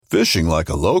Fishing like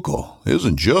a local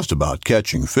isn't just about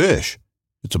catching fish.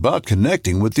 It's about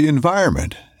connecting with the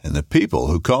environment and the people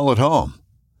who call it home.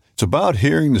 It's about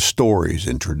hearing the stories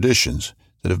and traditions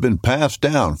that have been passed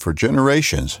down for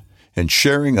generations and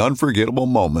sharing unforgettable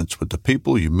moments with the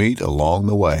people you meet along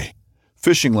the way.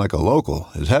 Fishing like a local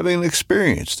is having an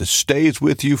experience that stays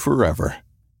with you forever.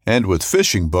 And with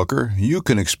Fishing Booker, you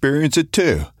can experience it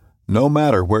too, no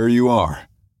matter where you are.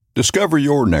 Discover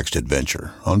your next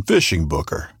adventure on Fishing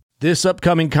Booker. This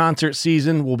upcoming concert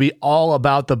season will be all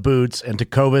about the boots, and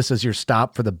Tecovas is your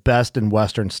stop for the best in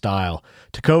Western style.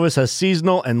 Tecovas has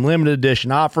seasonal and limited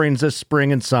edition offerings this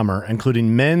spring and summer,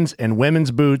 including men's and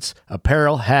women's boots,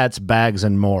 apparel, hats, bags,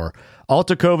 and more. All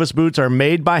Tecovas boots are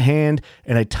made by hand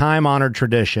in a time-honored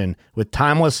tradition with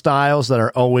timeless styles that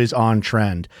are always on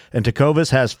trend. And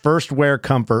Tecovas has first wear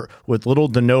comfort with little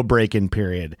to no break-in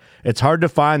period. It's hard to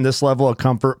find this level of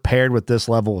comfort paired with this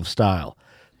level of style.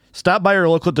 Stop by your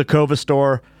local Tecovas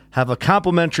store, have a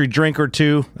complimentary drink or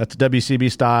two, that's WCB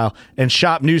style, and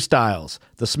shop new styles.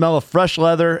 The smell of fresh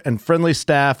leather and friendly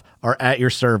staff are at your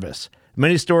service.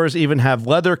 Many stores even have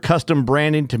leather custom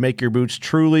branding to make your boots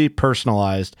truly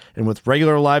personalized. And with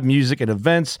regular live music and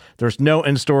events, there's no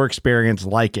in-store experience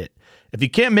like it. If you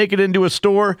can't make it into a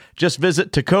store, just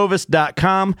visit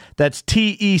tecovas.com. That's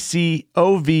TECOVAS.com.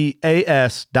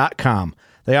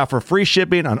 They offer free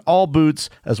shipping on all boots,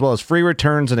 as well as free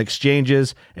returns and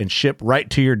exchanges, and ship right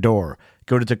to your door.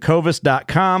 Go to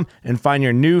tecovas.com and find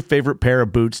your new favorite pair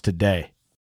of boots today.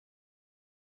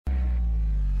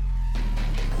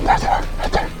 Right there.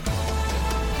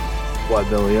 Why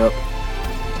belly up?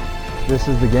 This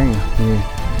is the game.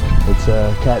 It's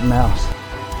cat and mouse.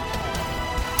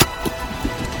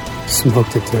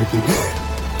 Smoked a turkey.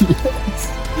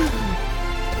 Yes.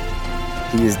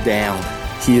 He is down.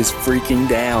 He is freaking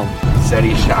down. Said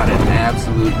he shot an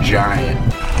absolute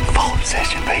giant. Fall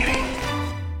Obsession, baby.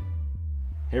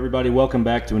 Hey everybody, welcome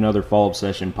back to another Fall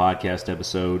Obsession podcast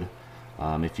episode.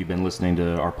 If you've been listening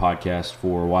to our podcast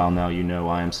for a while now, you know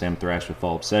I am Sam Thrash with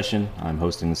Fall Obsession. I'm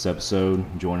hosting this episode.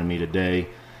 Joining me today,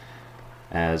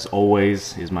 as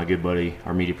always, is my good buddy,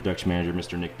 our media production manager,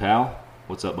 Mr. Nick Powell.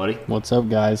 What's up, buddy? What's up,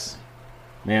 guys?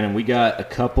 Man, and we got a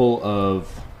couple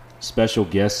of special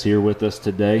guests here with us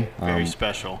today. Very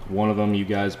special. One of them you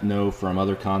guys know from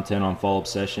other content on Fall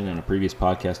Obsession and a previous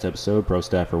podcast episode, pro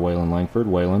staffer Waylon Langford.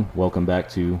 Waylon, welcome back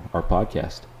to our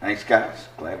podcast. Thanks, guys.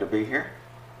 Glad to be here.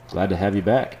 Glad to have you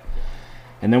back.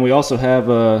 And then we also have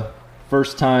a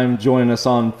first time joining us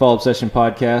on Fall Obsession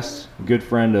podcast, a good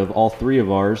friend of all three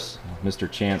of ours, Mr.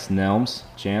 Chance Nelms.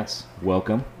 Chance,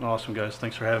 welcome. Awesome, guys.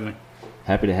 Thanks for having me.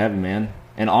 Happy to have you, man.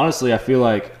 And honestly, I feel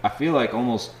like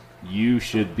almost you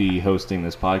should be hosting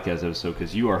this podcast episode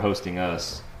because you are hosting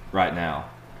us right now.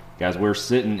 Guys, we're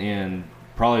sitting in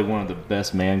probably one of the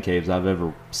best man caves I've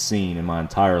ever seen in my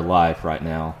entire life right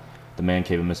now. The man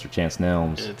cave of Mr. Chance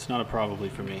Nelms. It's not a probably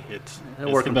for me. It's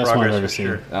work in progress for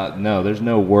sure. No, there's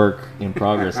no work in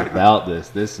progress about this.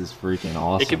 This is freaking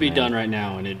awesome. It could be man. done right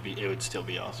now, and it would still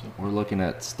be awesome. We're looking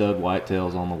at stud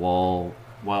whitetails on the wall,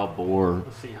 wild boar,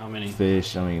 Let's see how many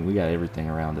fish. I mean, we got everything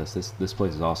around us. This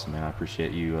place is awesome, man. I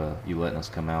appreciate you letting us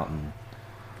come out and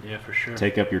for sure.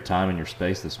 take up your time and your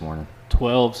space this morning.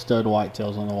 12 stud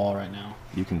whitetails on the wall right now.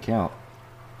 You can count.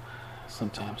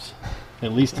 Sometimes.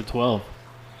 At least to 12.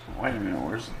 Wait a minute,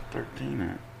 where's the 13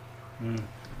 at?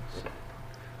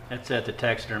 That's at the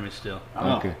taxidermy still.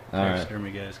 Okay, all right.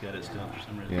 Taxidermy guys got it still for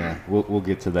some reason. Yeah, we'll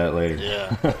get to that later.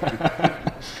 Yeah.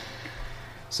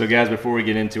 So, guys, before we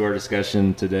get into our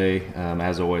discussion today,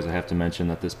 as always, I have to mention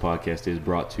that this podcast is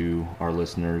brought to our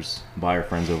listeners by our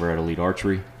friends over at Elite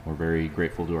Archery. We're very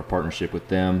grateful to our partnership with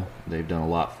them. They've done a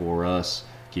lot for us,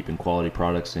 keeping quality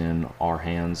products in our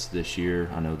hands this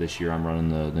year. I know this year I'm running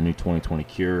the new 2020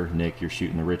 Cure. Nick, you're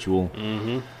shooting the Ritual.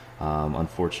 Mm-hmm.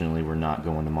 Unfortunately, we're not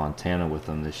going to Montana with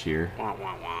them this year.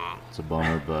 It's a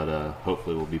bummer, but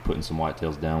hopefully we'll be putting some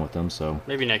whitetails down with them. So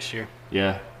Maybe next year.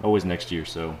 yeah, always next year.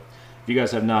 So if you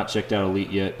guys have not checked out Elite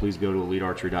yet, please go to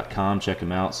elitearchery.com, check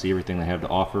them out, see everything they have to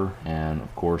offer. And,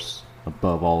 of course,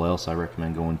 above all else, I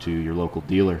recommend going to your local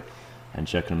dealer and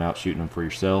checking them out, shooting them for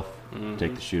yourself. Mm-hmm.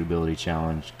 Take the shootability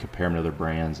challenge, compare them to other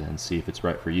brands, and see if it's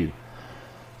right for you.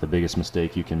 The biggest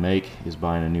mistake you can make is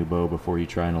buying a new bow before you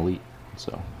try an Elite.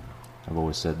 So I've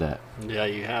always said that. Yeah,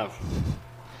 you have.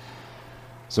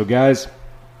 So, guys,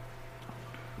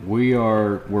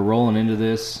 we're rolling into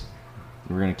this.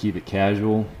 We're going to keep it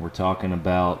casual. We're talking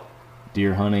about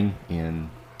deer hunting in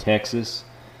Texas.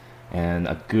 And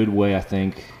a good way, I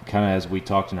think, kind of as we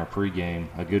talked in our pregame,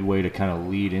 a good way to kind of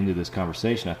lead into this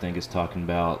conversation, I think, is talking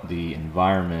about the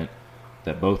environment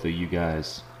that both of you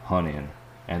guys hunt in.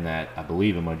 and that I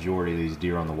believe a majority of these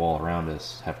deer on the wall around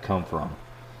us have come from,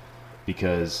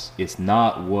 because it's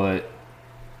not what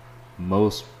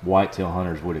most whitetail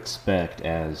hunters would expect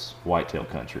as whitetail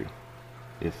country.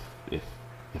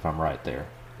 If I'm right there,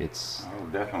 it's Oh,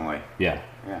 definitely. yeah.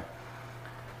 Yeah.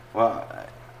 Well,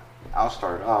 I'll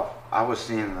start off. I was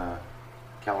seeing the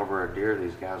caliber of deer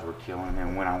these guys were killing,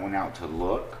 and when I went out to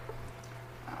look,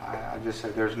 I just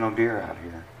said, "There's no deer out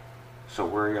here." So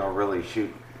where are y'all really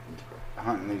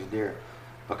hunting these deer?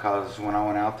 Because when I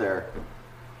went out there,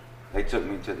 they took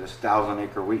me to this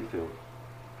 1,000-acre wheat field,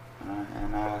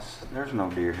 and I said, "There's no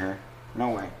deer here. No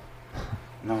way.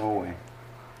 No way."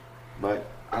 But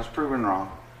I was proven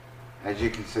wrong, as you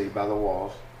can see by the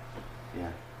walls.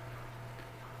 Yeah.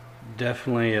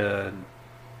 Definitely a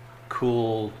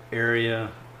cool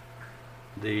area.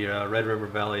 The Red River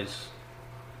Valley's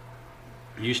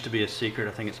used to be a secret.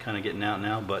 I think it's kind of getting out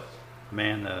now, but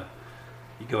man,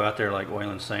 you go out there like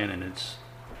Waylon's saying, and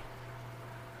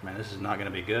man, this is not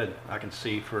going to be good. I can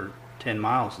see for 10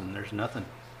 miles and there's nothing.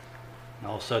 And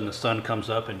all of a sudden the sun comes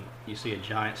up and you see a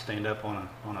giant stand up on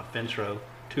a fence row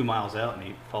 2 miles out, and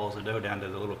he follows the doe down to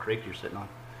the little creek you're sitting on.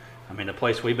 I mean, the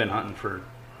place we've been hunting for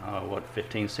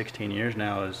 15, 16 years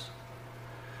now is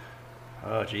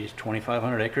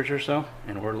 2,500 acres or so,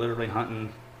 and we're literally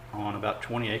hunting on about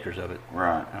 20 acres of it.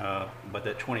 Right. But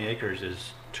that 20 acres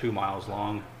is 2 miles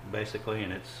long, basically,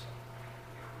 and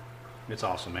it's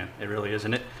awesome, man. It really is.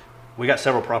 And we got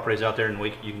several properties out there, and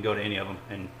you can go to any of them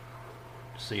and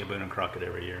see a Boone and Crockett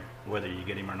every year, whether you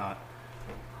get him or not.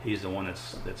 He's the one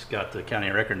that's got the county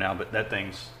record now, but that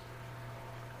thing's,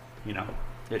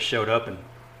 it showed up, and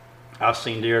I've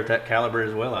seen deer at that caliber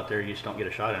as well out there. You just don't get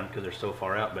a shot at them because they're so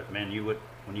far out. But man,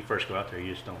 when you first go out there,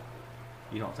 you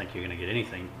don't think you're going to get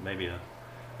anything. Maybe a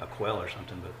quail or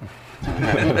something, but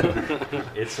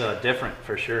it's different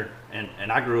for sure.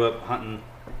 And I grew up hunting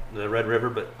the Red River,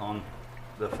 but on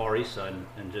the far east side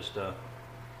and just the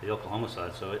Oklahoma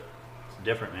side. So it's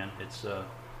different, man. It's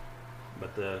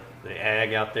but the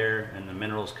ag out there and the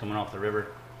minerals coming off the river.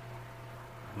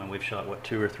 I mean, we've shot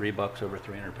 2 or 3 bucks over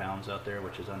 300 pounds out there,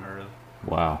 which is unheard of.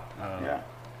 Wow. Yeah.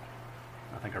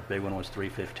 I think our big one was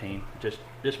 315. Just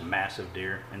massive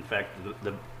deer. In fact,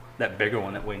 that bigger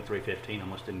one that weighed 315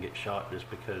 almost didn't get shot just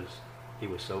because he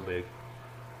was so big.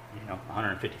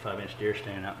 155-inch deer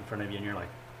standing out in front of you, and you're like,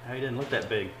 "How he didn't look that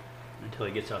big?" Until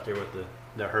he gets out there with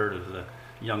the herd of the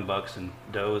young bucks and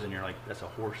does, and you're like, "That's a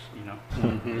horse,"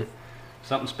 Mm-hmm.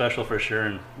 Something special for sure,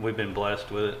 and we've been blessed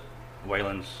with it.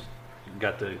 Waylon's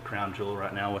got the crown jewel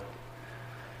right now with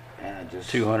And it just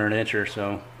 200 inch or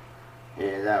so.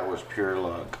 Yeah, that was pure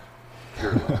luck.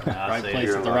 Pure luck. Right say place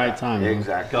Pure at the luck. right time. Huh?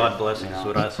 Exactly. God bless him, is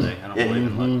what I say. I don't believe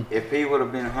in luck. If he would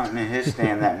have been hunting in his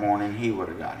stand that morning, he would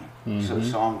have got him.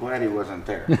 So I'm glad he wasn't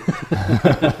there.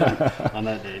 On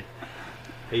that day.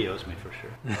 He owes me for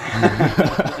sure.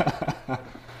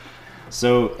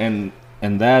 So and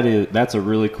that's a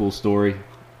really cool story.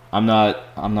 I'm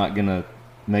not gonna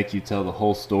make you tell the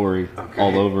whole story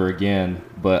all over again,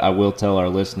 but I will tell our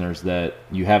listeners that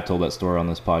you have told that story on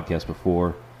this podcast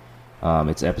before.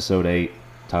 It's episode 8,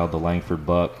 titled "The Langford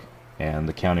Buck," and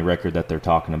the county record that they're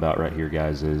talking about right here,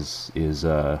 guys, is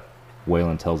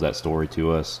Waylon tells that story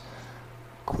to us.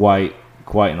 Quite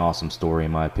an awesome story,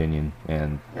 in my opinion,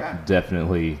 and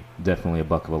definitely a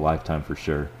buck of a lifetime for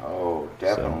sure. Oh,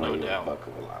 definitely No a doubt. buck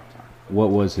of a lifetime. What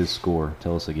was his score?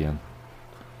 Tell us again.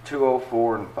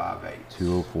 204 and 5/8.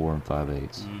 204 and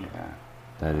 5/8. Yeah.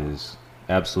 That is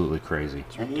absolutely crazy.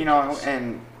 And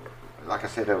and like I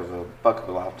said, it was a buck of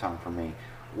a lifetime for me.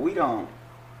 We don't,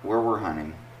 where we're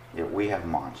hunting, we have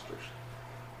monsters.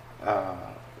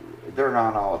 They're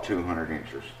not all 200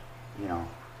 inches,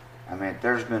 I mean,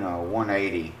 there's been a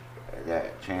 180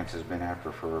 that Chance has been after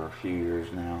for a few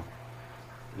years now.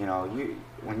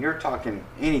 When you're talking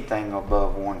anything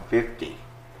above 150,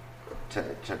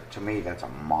 to me, that's a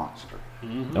monster.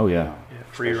 Mm-hmm. Oh yeah. Yeah,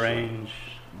 free range,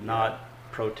 not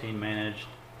protein managed.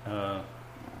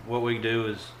 What we do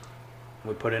is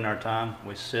we put in our time,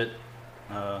 we sit,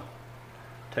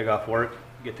 take off work,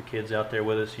 get the kids out there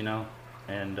with us,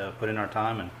 and put in our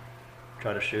time and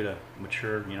try to shoot a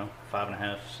mature,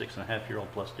 5.5,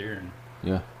 6.5-year-old plus deer. And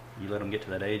Yeah. you let them get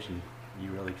to that age and you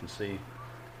really can see.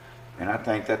 And I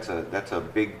think that's a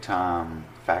big time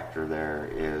factor there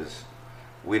is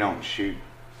we don't shoot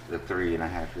the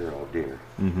 3.5-year-old deer.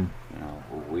 Mm-hmm.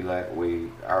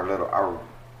 Our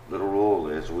little rule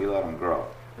is we let them grow.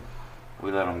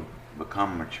 We let them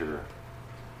become mature.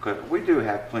 Because we do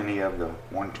have plenty of the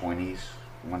 120s,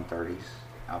 130s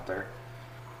out there.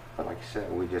 But like you said,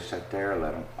 we just sit there and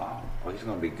let them, he's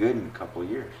going to be good in a couple of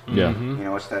years. Yeah.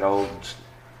 It's that old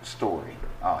story.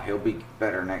 Oh, he'll be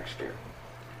better next year.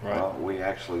 Right. Well, we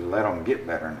actually let them get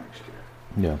better next year.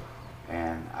 Yeah.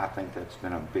 And I think that's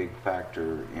been a big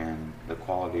factor in the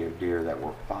quality of deer that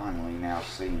we're finally now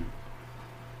seeing.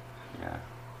 Yeah.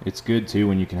 It's good too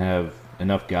when you can have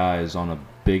enough guys on a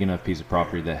big enough piece of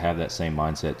property that have that same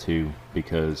mindset too,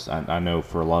 because I know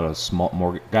for a lot of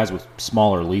more guys with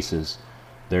smaller leases,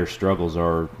 their struggles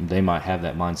are they might have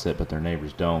that mindset but their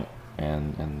neighbors don't,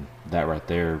 and that right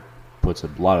there puts a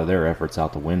lot of their efforts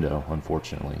out the window,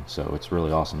 unfortunately. So it's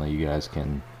really awesome that you guys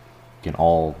can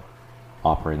all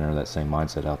operate under that same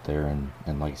mindset out there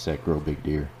and like you said, grow big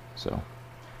deer. So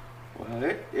Well,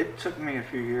 it took me a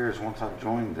few years once I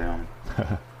joined them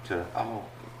to,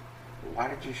 why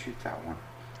did you shoot that one?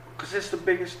 Because it's the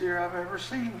biggest deer I've ever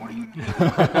seen. What do you mean?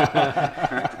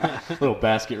 little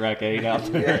basket rack 8 out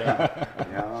there.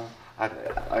 Yeah.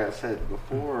 Like I said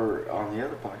before on the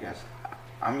other podcast,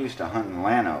 I'm used to hunting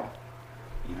Llano.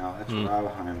 You know, that's what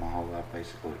I've hunted my whole life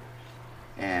basically.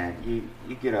 And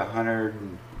you get a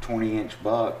 120-inch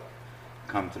buck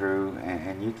come through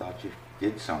and you thought you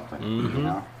did something, you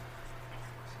know?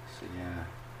 So, yeah.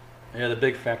 Yeah, the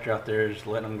big factor out there is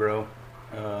letting them grow.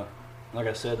 Like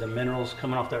I said, the minerals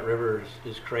coming off that river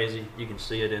is crazy. You can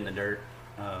see it in the dirt.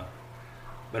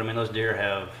 But I mean, those deer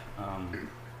have,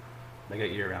 they got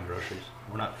year-round groceries.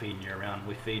 We're not feeding year-round.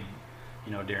 We feed,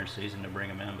 during season to bring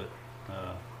them in, but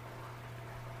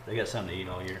they got something to eat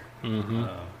all year. Mm-hmm.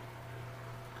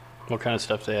 What kind of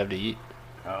stuff do they have to eat?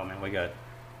 Oh man, we got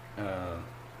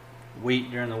wheat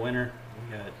during the winter.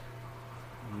 We got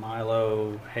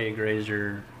milo, hay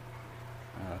grazer,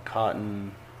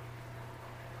 cotton.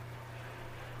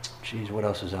 Geez, what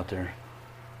else is out there?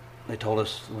 They told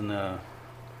us when the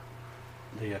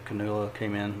canola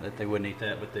came in that they wouldn't eat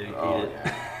that, but they eat it.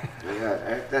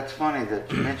 Yeah, that's funny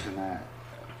that you mentioned that.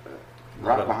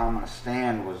 Right behind my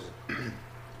stand was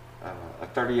a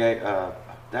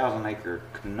 38,000-acre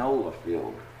canola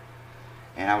field,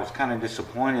 and I was kind of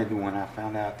disappointed when I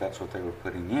found out that's what they were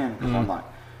putting in, because I'm like,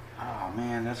 oh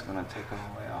man, that's going to take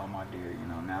away all my deer.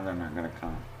 Now they're not going to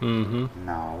come. Mm-hmm.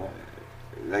 No,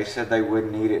 they said they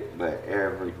wouldn't eat it, but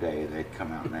every day they'd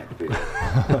come out in that field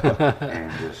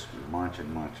and just munch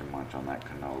and munch and munch on that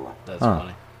canola. That's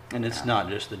funny. And it's not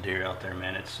just the deer out there,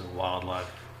 man. It's the wildlife.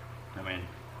 I mean,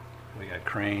 we got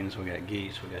cranes, we got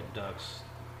geese, we got ducks,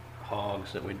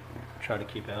 hogs that we try to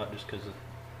keep out just because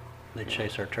they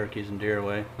chase our turkeys and deer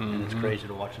away. And it's crazy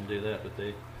to watch them do that, but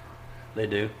they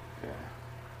do. Yeah.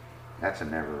 That's a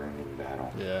never-ending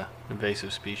battle. Yeah,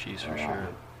 invasive species for sure.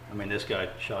 I mean, this guy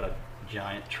shot a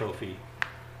giant trophy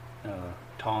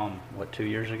tom, 2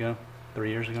 years ago? 3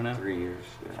 years ago now? 3 years.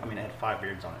 Yeah. I mean, it had 5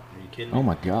 beards on it. Are you kidding me? Oh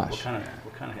my gosh.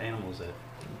 What kind of animal is that?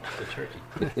 It's a turkey.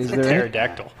 Is A there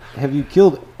pterodactyl. have you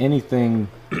killed anything?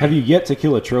 Have you yet to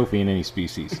kill a trophy in any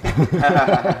species? Like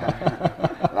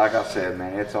I said,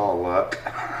 man, it's all luck.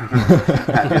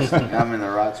 I'm in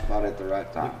the right spot at the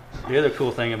right time. The other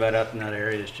cool thing about out in that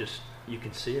area is just you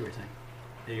can see everything.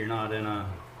 You're not in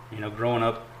growing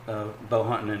up bow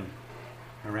hunting and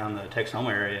around the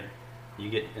Texoma area, you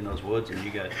get in those woods and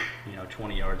you got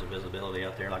 20 yards of visibility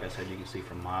out there. Like I said, you can see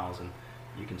from miles and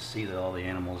you can see all the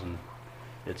animals, and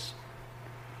it's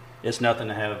nothing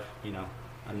to have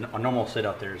a normal sit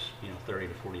out there is 30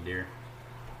 to 40 deer.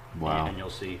 Wow. And you'll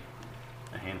see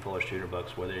a handful of shooter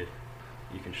bucks, whether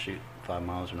you can shoot 5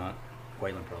 miles or not.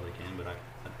 Waylon probably can, but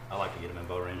I like to get them in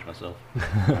bow range myself.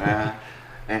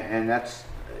 And that's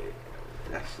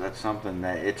something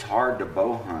that it's hard to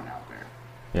bow hunt out there.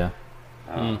 Yeah.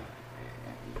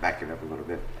 Back it up a little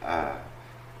bit.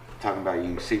 Talking about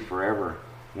you can see forever.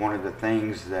 One of the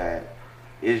things that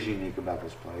is unique about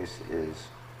this place is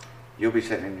you'll be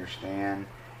sitting in your stand,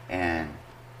 and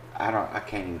I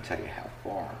can't even tell you how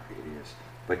far it is,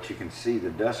 but you can see the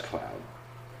dust cloud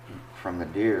from the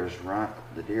deer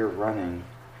running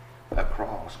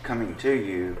across, coming to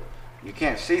you. You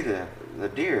can't see the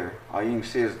deer. All you can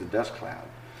see is the dust cloud.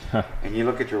 And you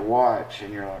look at your watch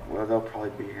and you're like, well, they'll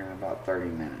probably be here in about 30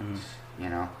 minutes,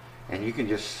 and you can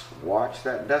just watch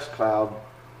that dust cloud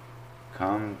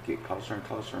come, get closer and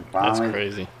closer, and That's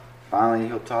crazy. Finally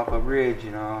he'll top a ridge,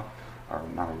 or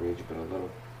not a ridge, but a little,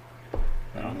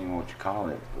 I don't even know what you call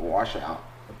it, a washout.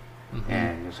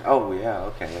 And you'll say, oh yeah,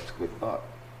 okay, that's a good buck.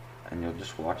 And you'll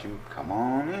just watch him come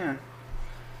on in.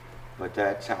 But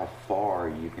that's how far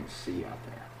you can see out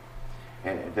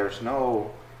there. And there's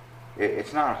no,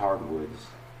 it's not hardwoods.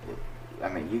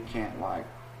 You can't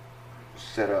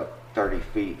set up 30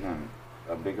 feet in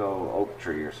a big old oak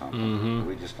tree or something.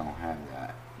 We just don't have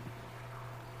that.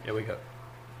 Yeah, we got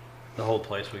the whole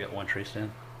place. We got one tree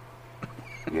stand.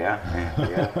 Yeah.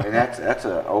 And that's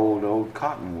an old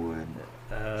cottonwood.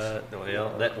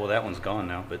 Well, that one's gone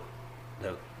now, but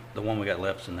the one we got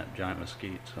left is in that giant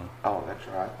mesquite. So. Oh, that's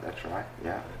right.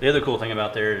 Yeah. The other cool thing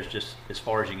about there is just as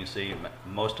far as you can see,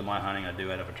 most of my hunting I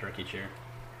do out of a turkey chair,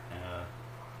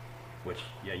 which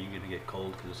you're gonna get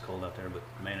cold because it's cold out there. But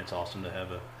man, it's awesome to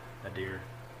have a deer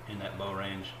in that bow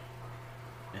range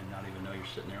and not even know you're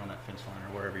sitting there on that fence line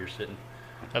or wherever you're sitting.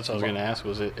 That's what I was going to ask.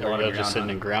 Was it, A lot are of you just ground sitting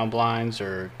in ground blinds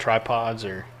or tripods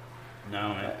or? No,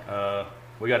 man.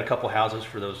 We got a couple houses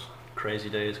for those crazy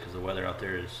days because the weather out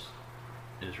there is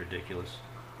ridiculous.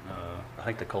 I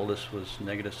think the coldest was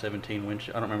negative 17 wind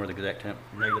chill. I don't remember the exact temp.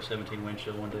 Negative 17 wind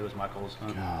chill one day was my coldest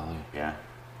hunt. Golly. Yeah.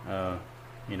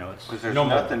 It's Because there's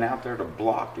normal. nothing out there to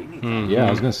block anything. Yeah,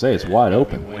 I was gonna say it's wide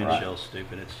open. Wind chill's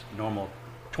stupid. It's normal.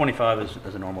 25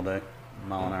 is a normal day,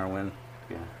 mile-an-hour wind.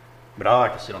 Yeah. But I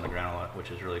like to sit on the ground a lot,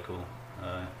 which is really cool.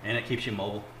 And it keeps you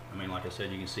mobile. I mean, like I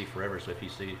said, you can see forever. So if you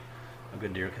see a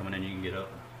good deer coming in, you can get up,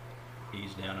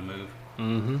 ease down, and move.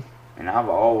 Mm-hmm. And I've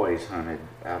always hunted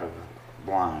out of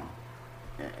blind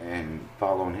and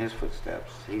following his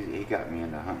footsteps. He got me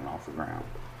into hunting off the ground.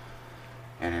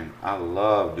 And I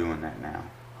love doing that now.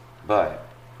 But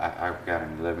I've got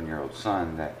an 11-year-old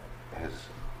son that has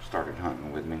started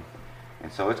hunting with me.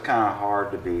 And so it's kind of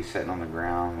hard to be sitting on the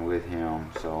ground with him.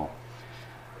 So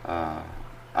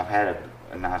I've had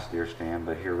a nice deer stand,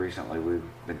 but here recently we've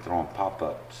been throwing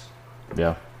pop-ups.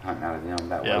 Yeah. Hunting out of them.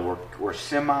 That Yeah. way we're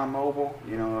semi-mobile.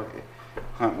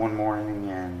 Hunt one morning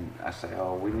and I say,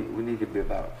 oh, we need to be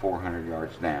about 400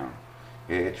 yards down.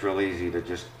 It's real easy to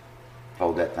just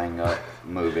fold that thing up,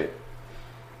 move it.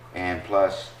 And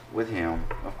plus, with him,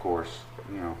 of course,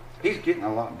 he's getting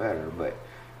a lot better, but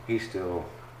he's still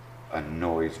a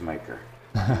noise maker.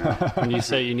 When you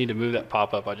say you need to move that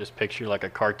pop-up, I just picture like a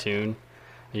cartoon.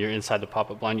 You're inside the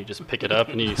pop-up blind, you just pick it up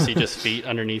and you see just feet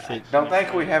underneath it. Don't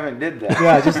think we haven't did that.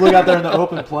 Yeah, just look out there in the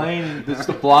open plain and just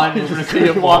the blind and just see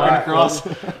him walking across.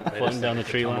 Floating down the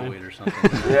tree line. Tumbleweed or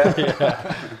something.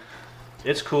 Yeah.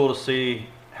 It's cool to see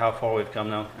how far we've come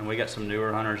though, and we got some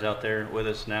newer hunters out there with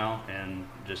us now, and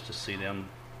just to see them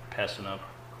passing up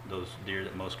those deer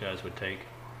that most guys would take.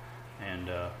 And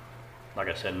like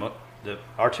I said,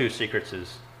 our two secrets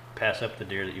is pass up the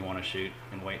deer that you want to shoot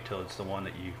and wait till it's the one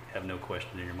that you have no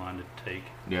question in your mind to take.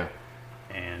 Yeah.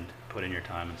 And put in your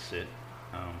time and sit.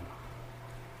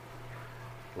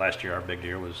 Last year our big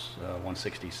deer was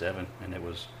 167, and it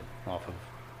was off of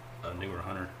a newer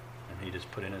hunter, and he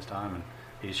just put in his time, and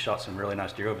he's shot some really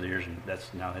nice deer over the years, and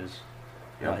that's now his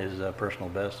personal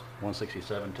best.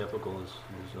 167 typical is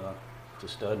it's a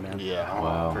stud, man. Yeah,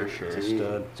 Wow. for sure. It's a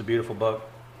stud. It's a beautiful buck.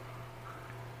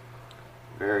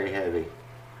 Very heavy.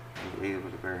 He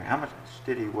was how much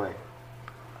did he weigh?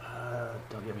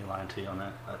 Don't get me lying to you on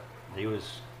that. He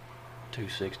was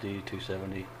 260,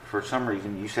 270. For some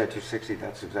reason, you said 260.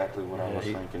 That's exactly what I Yeah, was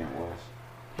thinking it was.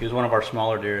 He was one of our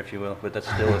smaller deer, if you will, but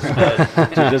that's still a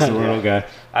stud. Just a little guy.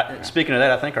 Speaking of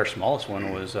that, I think our smallest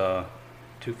one was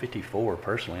 254.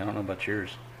 Personally, I don't know about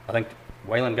yours. I think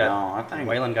Waylon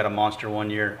got a monster one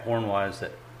year, horn-wise,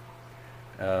 that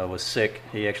was sick.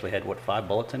 He actually had 5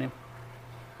 bullets in him.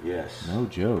 Yes. No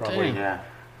joke. Probably Yeah.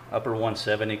 upper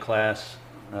 170 class,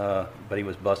 but he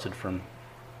was busted from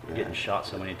getting shot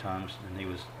so many times,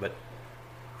 but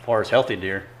as far as healthy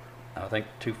deer, I think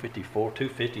 254,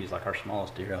 250 is like our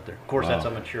smallest deer out there. Of course, that's a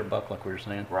mature buck, like we were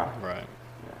saying. Right. Right.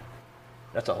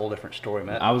 That's a whole different story,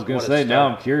 Matt. I was gonna What a say, now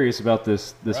I'm stud. curious about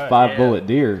this Right, 5-bullet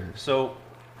deer. So,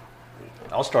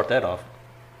 I'll start that off.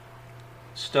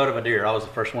 Stud of a deer. I was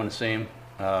the first one to see him.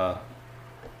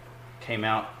 Came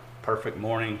out, perfect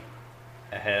morning.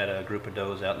 I had a group of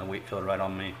does out in the wheat field right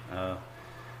on me.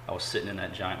 I was sitting in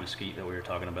that giant mesquite that we were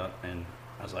talking about, and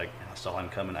I saw him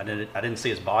coming. I didn't see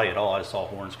his body at all. I just saw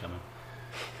horns coming.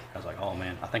 I was like, oh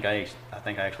man. I think I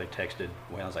actually texted.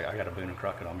 Well, I was like, I got a Boone and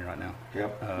Crockett on me right now.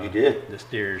 Yep. You did. This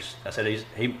deer's. I said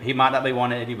he might not be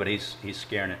 180, but he's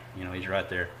scaring it. He's right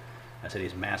there. I said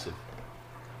he's massive.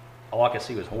 All I could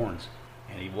see was horns,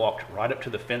 and he walked right up to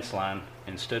the fence line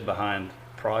and stood behind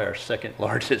probably our second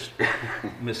largest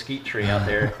mesquite tree out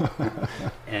there.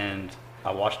 And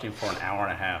I watched him for an hour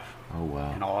and a half. Oh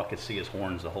wow. And all I could see is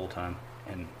horns the whole time.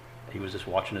 And he was just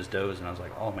watching his does, and I was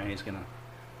like, oh man, he's gonna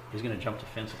jump the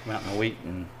fence and come out in the wheat,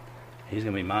 and he's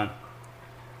gonna be mine.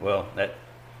 Well, that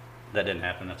didn't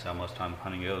happen. That's how most time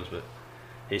hunting goes. But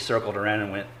he circled around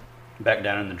and went back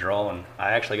down in the draw, and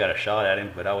I actually got a shot at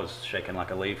him, but I was shaking like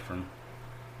a leaf from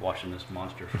watching this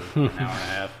monster for an hour and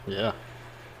a half. Yeah.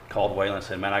 Called Waylon and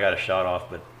said, man, I got a shot off,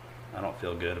 but I don't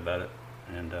feel good about it.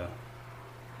 And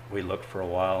we looked for a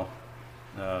while.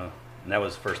 And that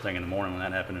was the first thing in the morning when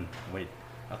that happened. And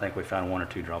I think we found 1 or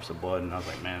 2 drops of blood. And I was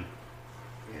like, man,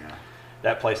 Yeah.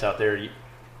 that place out there,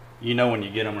 you know when you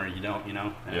get them or you don't, you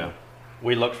know. And Yeah.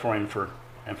 we looked for him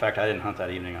in fact, I didn't hunt that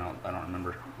evening. I don't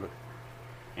remember. But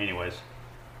anyways,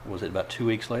 was it about 2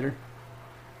 weeks later?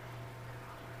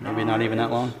 Maybe No, not even it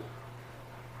that long. was-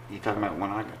 You talking about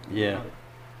when I got? Yeah,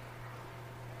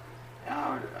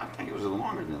 I think it was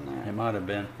longer than that. it might have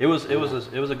been. It was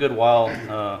a good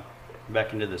while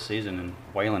back into the season, and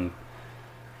Waylon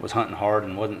was hunting hard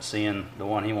and wasn't seeing the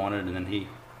one he wanted, and then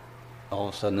all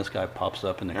of a sudden this guy pops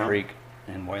up in the Yeah. creek,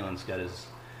 and Waylon's got his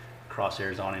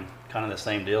crosshairs on him. Kind of the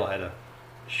same deal. Had a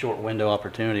short window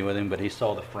opportunity with him, but he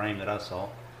saw the frame that I saw.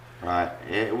 Right.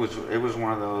 It was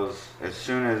one of those. As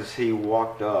soon as he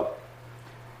walked up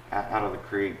out of the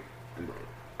creek,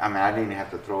 I mean, I didn't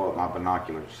have to throw up my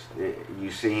binoculars.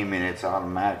 You see him, and it's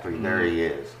automatically there. He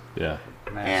is. Yeah.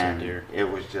 Massive And deer. it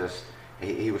was just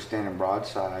he was standing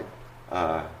broadside,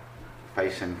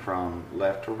 facing from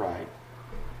left to right.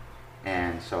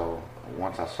 And so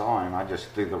once I saw him, I just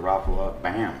threw the rifle up,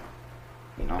 bam,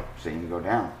 see him go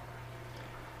down.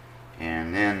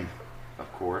 And then,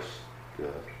 of course,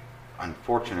 the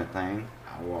unfortunate thing,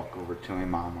 I walk over to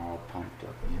him, I'm all pumped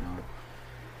up,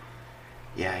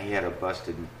 Yeah, he had a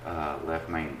busted left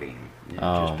main beam.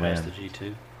 Oh, Just past man. the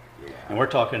G2. Yeah. And we're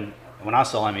talking. When I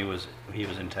saw him, he was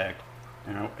intact.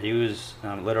 He was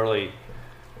literally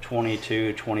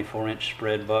 22, 24-inch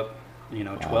spread buck.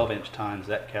 12-inch tines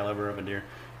that caliber of a deer.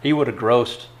 He would have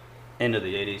grossed into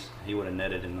the 80s. He would have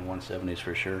netted in the 170s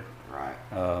for sure. Right.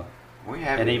 We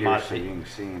have and it he here might so be- you can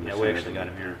see him. Yeah, as we soon as actually he got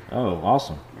gets him here. Oh,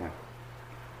 awesome. Yeah.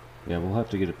 Yeah, we'll have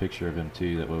to get a picture of him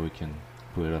too. That way we can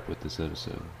put it up with this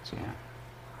episode. So.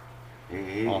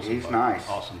 Yeah. Awesome He's buck. nice.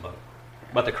 Awesome buck.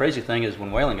 But the crazy thing is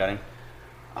when Waylon got him,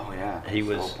 Oh yeah. he That's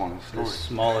the was whole point of the the story.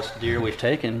 smallest deer we've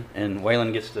taken, and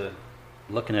Waylon gets to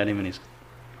looking at him, and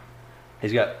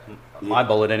he's got my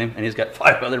bullet in him, and he's got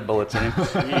 5 other bullets in him.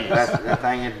 that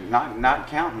thing had not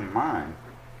counting mine,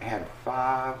 it had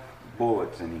 5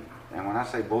 bullets in him. And when I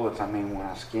say bullets, I mean when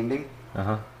I skinned him,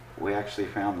 we actually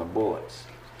found the bullets.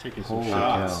 Taking some Holy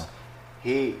shots.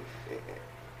 cow.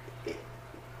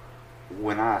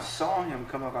 When I saw him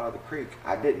come up out of the creek,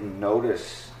 I didn't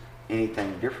notice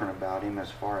anything different about him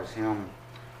as far as him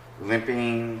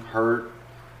limping, hurt.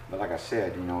 But like I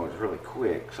said, it was really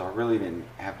quick, so I really didn't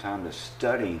have time to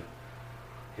study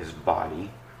his body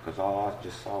because all I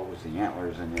just saw was the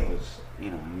antlers, and it was,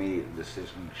 immediate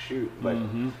decision to shoot. But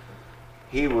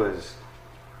he was,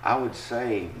 I would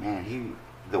say, man,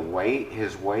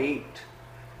 his weight,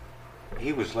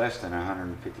 he was less than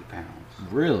 150 pounds.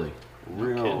 Really?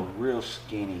 Real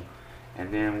skinny.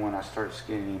 And then when I started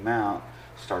skinning him out,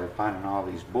 started finding all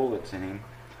these bullets in him,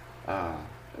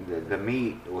 the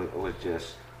meat was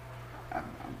just,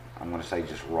 I'm going to say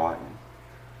just rotten.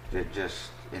 It just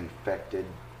infected,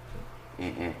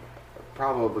 and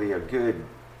probably a good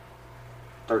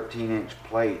 13-inch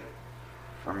plate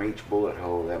from each bullet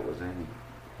hole that was in him.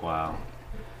 Wow.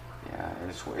 Yeah,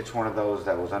 it's one of those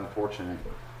that was unfortunate.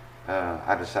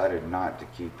 I decided not to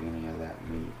keep any of that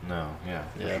meat. No. Yeah.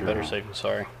 for Yeah, sure. better safe than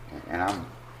sorry. And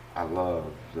I love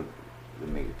the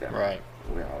meat that Right.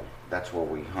 that's what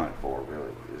we hunt for,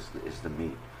 really, is the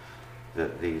meat.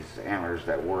 These antlers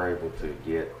that we're able to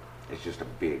get, it's just a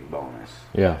big bonus.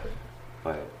 Yeah.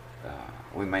 But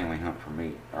we mainly hunt for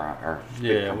meat, or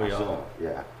Yeah, for we myself. all-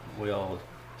 Yeah. We all.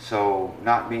 So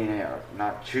not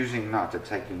choosing not to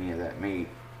take any of that meat,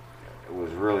 it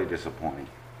was really disappointing.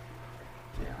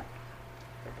 Yeah.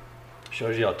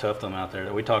 Shows you how tough them out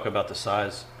there. We talk about the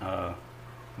size.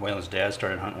 Waylon's dad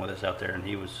started hunting with us out there, and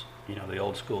he was, the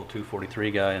old school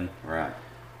 243 guy. And Right.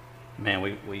 man,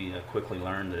 we quickly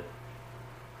learned that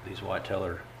these whitetail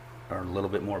are a little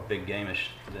bit more big gameish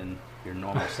than your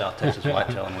normal South Texas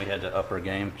whitetail, and we had to up our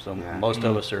game. So Yeah. most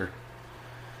of us are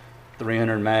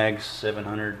 300 mags,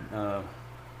 700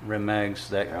 rim mags,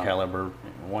 that Yeah. caliber,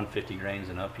 150 grains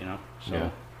and up.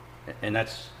 So, and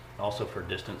that's also for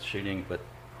distance shooting, but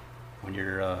when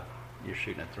you're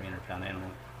shooting a 300-pound animal,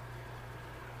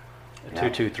 a Yeah.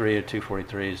 223 or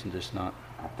 243 is just not.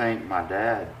 I think my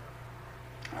dad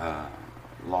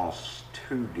lost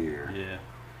 2 deer. Yeah,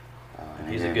 And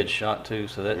he's a then- good shot too.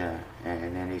 So that Yeah,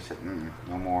 and then he said,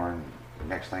 no more. And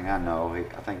next thing I know, he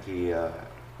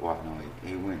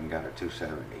went and got a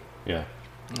 270. Yeah.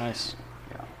 Nice.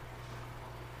 Yeah.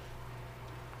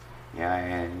 Yeah,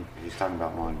 and he's talking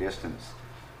about long distance.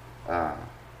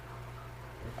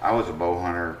 I was a bow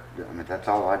hunter. I mean, that's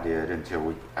all I did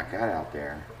until I got out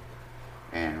there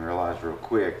and realized real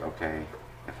quick, okay,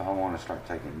 if I want to start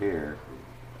taking deer,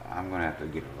 I'm going to have to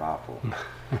get a rifle.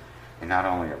 And not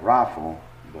only a rifle,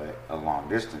 but a long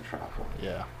distance rifle.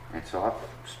 Yeah. And so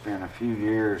I've spent a few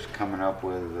years coming up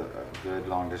with a good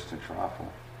long distance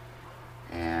rifle.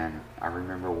 And I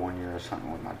remember one year I was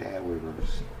hunting with my dad. We were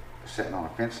sitting on a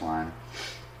fence line,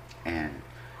 and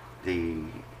the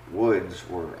woods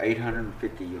were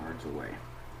 850 yards away.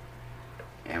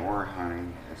 And we're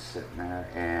hunting and sitting there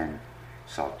and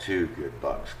saw 2 good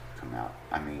bucks come out.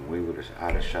 I mean,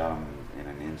 I'd have shot them in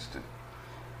an instant.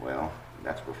 Well,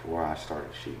 that's before I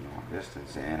started shooting long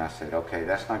distance, and I said, okay,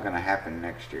 that's not going to happen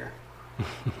next year.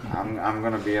 I'm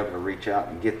going to be able to reach out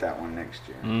and get that one next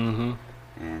year. Mm-hmm.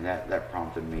 And that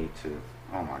prompted me to,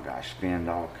 oh my gosh, spend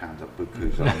all kinds of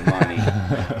bukus on money.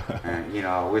 And, you know,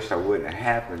 I wish that wouldn't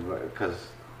have happened,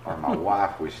 or my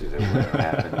wife wishes it wouldn't have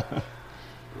happened.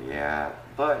 Yeah,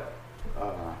 but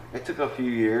it took a few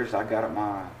years. I got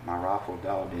my rifle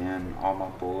dialed in, all my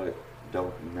bullet,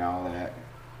 dope and all that.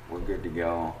 We're good to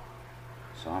go.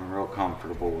 So I'm real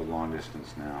comfortable with long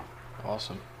distance now.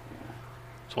 Awesome. Yeah.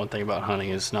 That's one thing about hunting.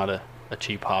 It's not a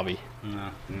cheap hobby.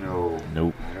 No.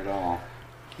 Nope. Not at all.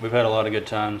 We've had a lot of good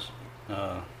times.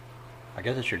 I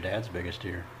guess it's your dad's biggest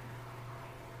deer.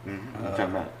 Mm-hmm. What you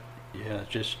talking about?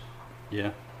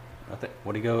 Yeah. I think,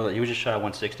 what'd he go? He was just shy of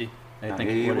 160. I think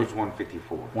he was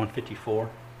 154. 154.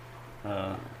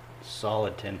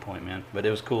 Solid 10-point, man. But it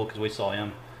was cool because we saw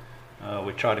him.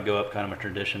 We try to go up kind of a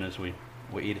tradition as we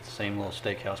eat at the same little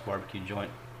steakhouse barbecue joint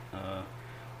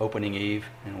opening eve,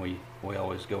 and we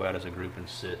always go out as a group and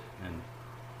sit. And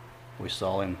we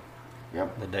saw him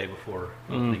the day before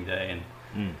opening day,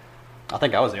 and I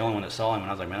think I was the only one that saw him, and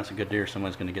I was like, man, that's a good deer.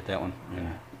 Someone's going to get that one.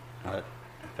 And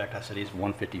in fact, I said he's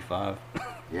 155.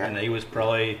 Yeah. And he was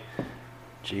probably,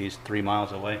 3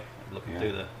 miles away looking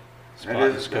through the spot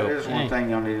That and scope. is one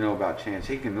thing y'all need to know about Chance.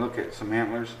 He can look at some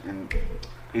antlers, and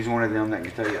he's one of them that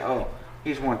can tell you, oh,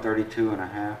 he's 132 and a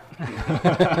half.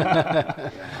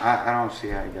 I don't see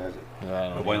how he does it.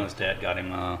 But Waylon's dad got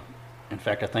him. In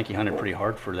fact, I think he hunted pretty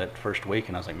hard for that first week,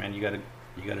 and I was like, man, you got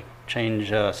to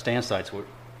change stand sites.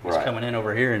 He's coming in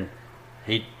over here, and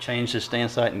he changed his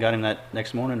stand site and got him that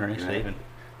next morning, or next day.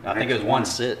 I think it was one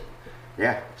sit.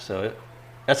 Yeah. So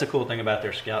that's the cool thing about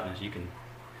their scouting is you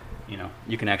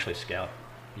can actually scout.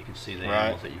 You can see the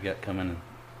animals that you got coming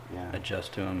and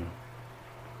adjust to them.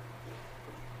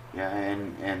 Yeah,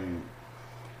 and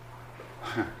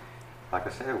like I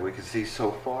said, we can see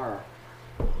so far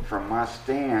from my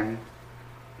stand.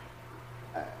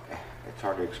 It's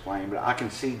hard to explain, but I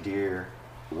can see deer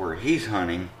where he's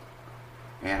hunting,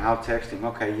 and I'll text him,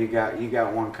 okay, you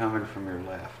got one coming from your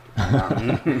left.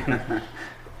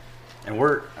 And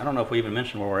I don't know if we even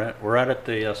mentioned where we're at. We're out at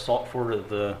the salt fort of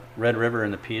the Red River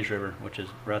and the Pease River, which is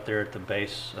right there at the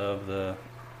base of the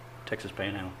Texas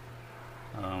Panhandle,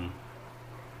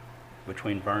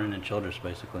 between Vernon and Childress,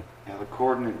 basically. Yeah, the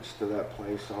coordinates to that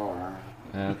place are.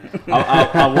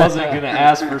 I wasn't going to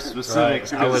ask for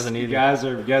specifics. I wasn't either.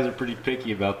 You guys are pretty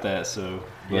picky about that. So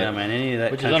yeah, man, any of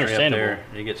that which is country up understandable.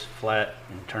 there, it gets flat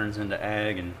and turns into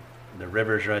ag, and the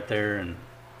river's right there, and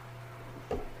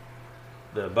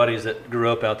the buddies that grew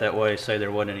up out that way say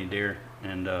there wasn't any deer,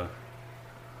 and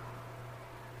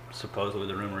supposedly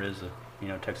the rumor is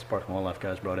that Texas Park and Wildlife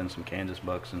guys brought in some Kansas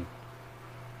bucks, and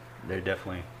they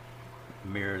definitely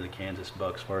mirror the Kansas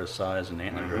bucks as far as size and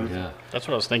antler growth. yeah, That's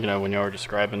what I was thinking of when you were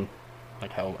describing,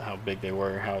 like how big they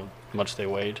were, how much they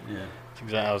weighed. Yeah. It's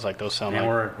exactly. I was like, those sound And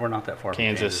like we're not that far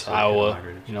Kansas, from Kansas, so Iowa,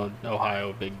 migrated.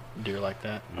 Ohio, big deer like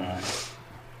that.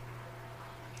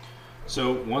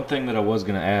 So one thing that I was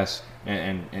going to ask,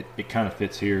 and it kind of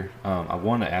fits here, I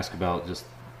want to ask about just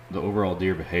the overall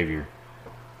deer behavior,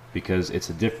 because it's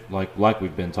like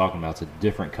we've been talking about, it's a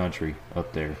different country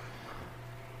up there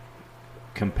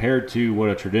compared to what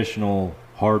a traditional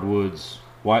hardwoods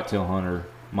whitetail hunter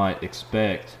might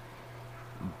expect.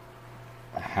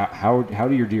 How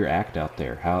do your deer act out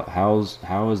there? How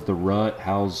is the rut?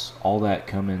 How's all that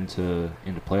come into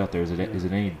play out there? Is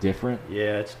it any different?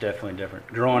 Yeah, it's definitely different.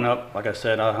 Growing up, like I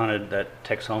said, I hunted that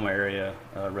Texoma area,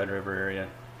 Red River area,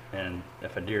 and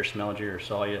if a deer smelled you or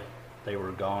saw you, they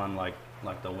were gone like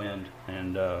the wind.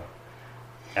 And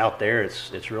out there,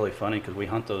 it's really funny because we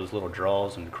hunt those little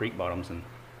draws and creek bottoms, and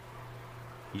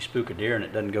you spook a deer and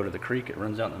it doesn't go to the creek; it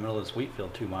runs out in the middle of this wheat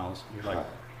field 2 miles. You're like,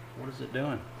 what is it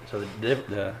doing? So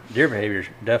the deer behavior is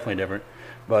definitely different.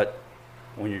 But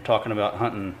when you're talking about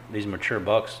hunting these mature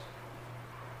bucks,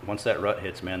 once that rut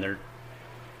hits, man,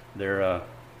 they're a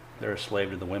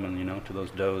slave to the women, to those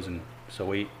does. And so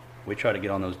we try to get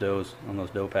on those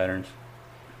doe patterns.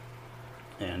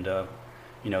 And the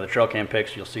trail cam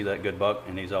pics, you'll see that good buck,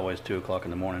 and he's always 2 o'clock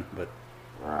in the morning. But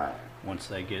once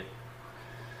they get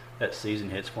that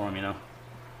season hits for them,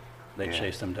 they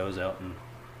chase them does out and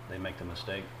they make the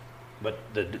mistake. But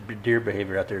the deer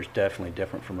behavior out there is definitely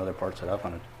different from other parts that I've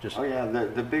hunted. Just Oh yeah,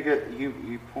 the biggest,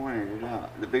 you pointed it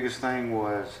out. The biggest thing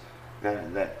was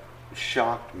that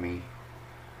shocked me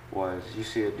was you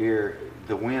see a deer,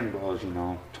 the wind blows,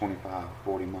 25,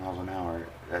 40 miles an hour.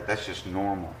 That's just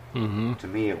normal. Mm-hmm. To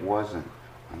me, it wasn't.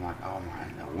 I'm like, oh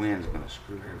man, the wind's gonna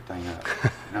screw everything up.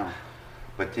 No,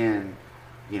 but then,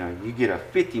 you get a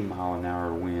 50 mile an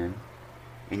hour wind,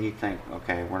 and you think,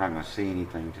 okay, we're not gonna see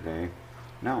anything today.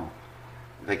 No,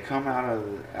 they come out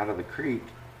of the creek,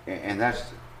 and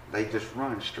they just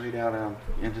run straight out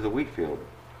into the wheat field,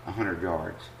 100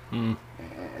 yards. Mm.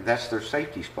 And that's their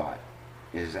safety spot,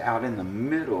 is out in the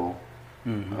middle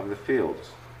of the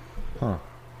fields. Huh.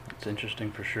 it's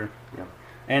interesting for sure. Yep.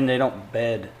 And they don't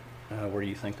bed where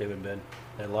you think they would bed.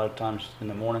 A lot of times in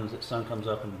the mornings, the sun comes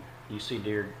up and you see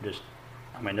deer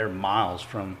they're miles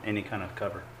from any kind of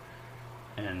cover.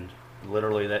 And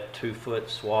literally that 2-foot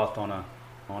swath on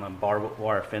a barbed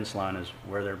wire fence line is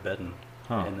where they're bedding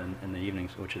in the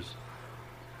evenings, which is,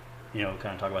 kind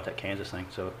of talk about that Kansas thing.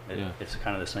 So it's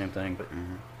kind of the same thing, but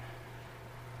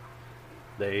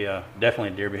they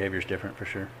definitely deer behavior is different for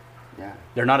sure. Yeah.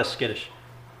 They're not as skittish.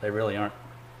 They really aren't.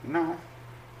 No.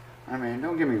 I mean,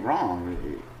 don't get me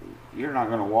wrong. You're not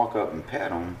going to walk up and pet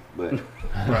them, but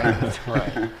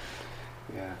Right.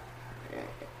 yeah.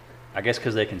 I guess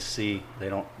because they can see, they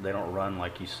don't run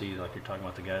like you see, like you're talking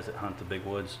about the guys that hunt the big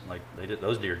woods. Like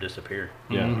those deer disappear.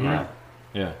 Yeah. Mhm. Right.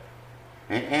 Yeah.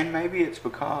 And maybe it's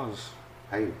because,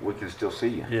 hey, we can still see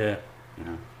you. Yeah.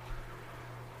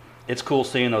 It's cool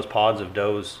seeing those pods of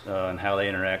does and how they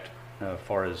interact as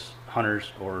far as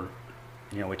hunters or,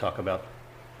 we talk about,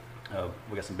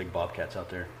 we got some big bobcats out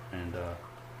there, and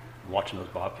watching those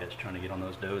bobcats trying to get on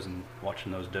those does and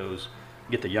watching those does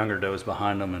get the younger does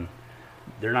behind them, and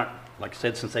they're not, like I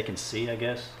said, since they can see, I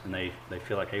guess, and they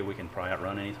feel like, hey, we can probably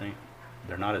outrun anything,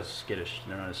 they're not as skittish,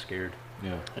 they're not as scared.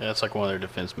 Yeah. Yeah, it's like one of their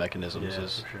defense mechanisms. Yeah,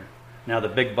 Is for sure. Now the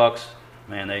big bucks,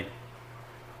 man,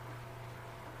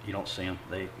 you don't see them.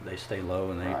 They stay low,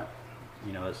 and Right.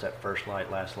 It's that first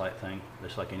light, last light thing.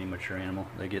 Just like any mature animal,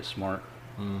 they get smart.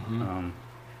 Mm-hmm.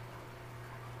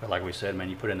 But like we said, man,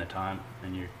 you put in the time,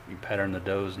 and you pattern the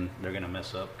does, and they're gonna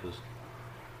mess up because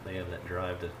they have that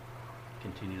drive to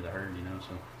continue the herd.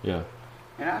 So Yeah.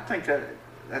 And I think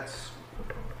that's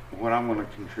what I'm going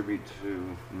to contribute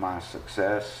to my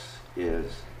success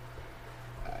is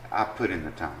I put in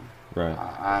the time. Right.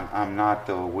 I'm not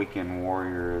the weekend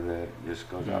warrior that just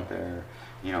goes out there,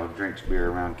 drinks beer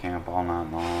around camp all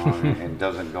night long and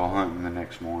doesn't go hunting the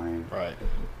next morning. Right.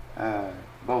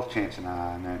 Both Chance and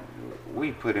I,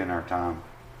 we put in our time,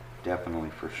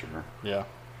 definitely, for sure. Yeah.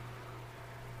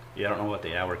 I don't know what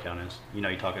the hour count is.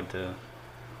 You're talking to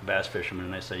bass fishermen,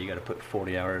 and they say you got to put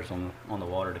 40 hours on the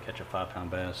water to catch a 5-pound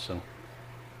bass. So.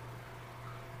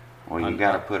 Well, you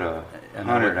got to put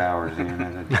 100 hours in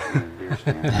a deer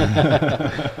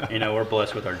stand. We're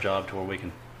blessed with our job to where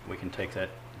we can take that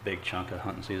big chunk of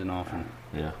hunting season off and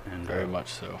Very much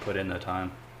so. put in the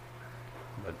time.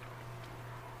 But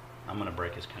I'm gonna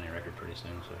break his county record pretty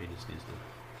soon, so he just needs to.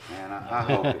 Man,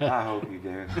 I hope you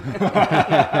do.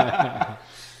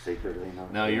 Secretly, no.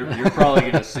 No, you're probably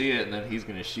gonna see it, and then he's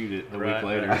gonna shoot it a week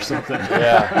later or something.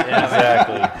 Yeah,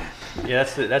 exactly. Yeah,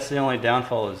 that's the only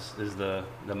downfall is the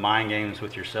mind games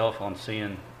with yourself on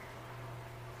seeing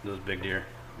those big deer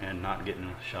and not getting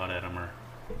a shot at them,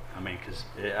 because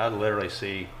I literally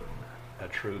see a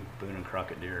true Boone and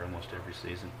Crockett deer almost every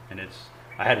season, and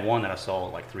I had one that I saw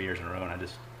like 3 years in a row, and I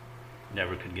just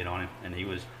never could get on him, and he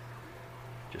was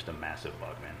just a massive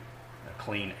buck, man, a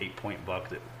clean 8-point buck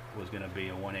that was going to be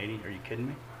a 180. Are you kidding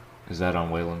me? Is that on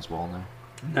Wayland's wall now?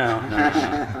 No.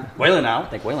 Waylon, I don't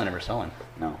think Waylon ever saw him.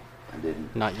 No, I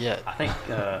didn't. Not yet. I think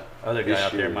other guy This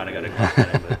out there year, might have got a yeah. glimpse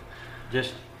at him, but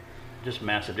just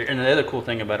massive deer. And the other cool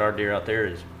thing about our deer out there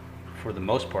is, for the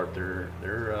most part, they're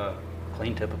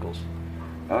clean typicals.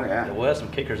 Oh yeah. We'll have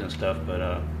some kickers and stuff,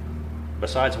 but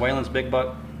besides Waylon's big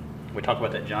buck, we talk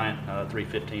about that giant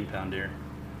 315-pound deer.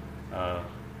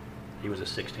 He was a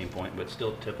 16-point, but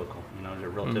still typical. They're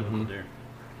real typical deer.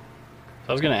 So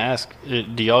I was going to ask,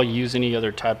 do y'all use any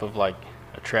other type of like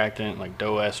attractant, like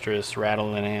doe estrus,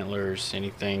 rattling antlers,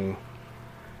 anything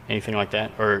like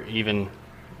that, or even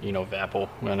Vapple?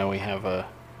 I know we have a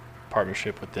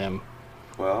partnership with them.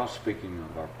 Well, speaking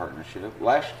of our partnership,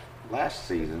 last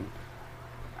season,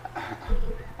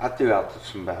 I threw out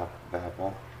some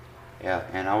Vapple,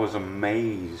 and I was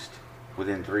amazed.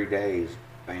 Within 3 days,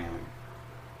 bam!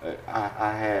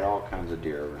 I had all kinds of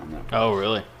deer around that place. Oh,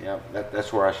 really? Yep,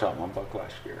 that's where I shot my buck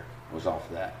last year. Was off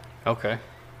that. Okay.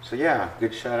 So yeah,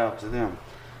 good shout out to them.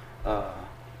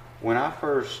 When I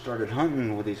first started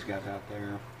hunting with these guys out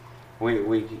there,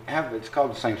 We have, it's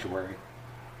called the sanctuary.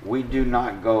 We do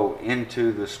not go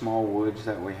into the small woods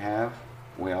that we have.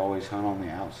 We always hunt on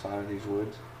the outside of these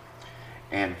woods.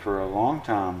 And for a long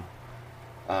time,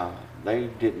 they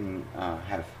didn't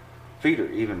have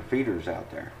feeders out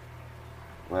there.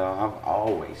 Well, I've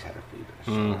always had a feeder,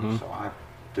 so I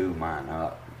threw mine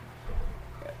up.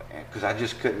 Because I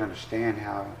just couldn't understand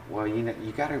how, well,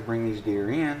 you got to bring these deer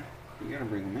in. You got to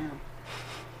bring them in.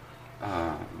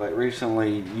 But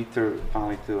recently, you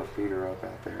finally threw a feeder up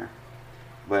out there.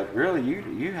 But really,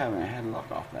 you haven't had luck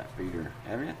off that feeder,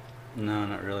 have you? No,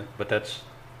 not really. But that's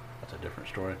a different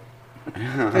story.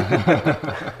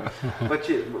 But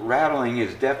rattling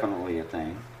is definitely a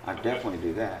thing. I definitely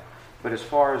do that. But as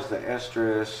far as the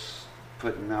estrus,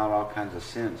 putting out all kinds of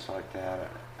scents like that,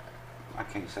 I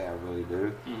can't say I really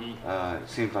do. It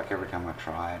seems like every time I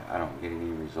try it, I don't get any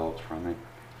results from it.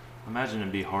 Imagine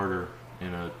it'd be harder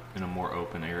in a more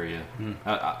open area.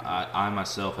 I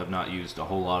myself have not used a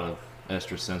whole lot of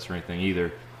estrus scents or anything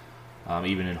either,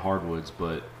 even in hardwoods,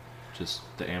 but just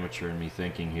the amateur in me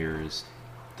thinking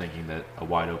that a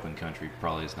wide open country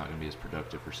probably is not going to be as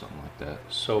productive or something like that.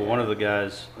 So one of the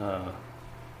guys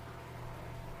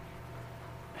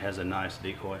has a nice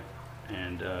decoy,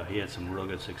 and he had some real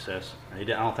good success. I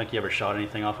don't think he ever shot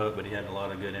anything off of it, but he had a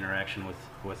lot of good interaction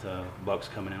with bucks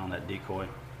coming in on that decoy.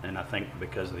 And I think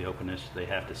because of the openness, they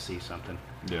have to see something.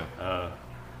 Yeah.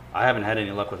 I haven't had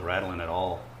any luck with rattling at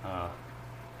all.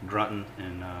 Grunting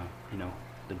and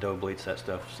the doe bleats, that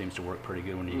stuff seems to work pretty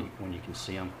good when you can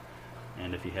see them.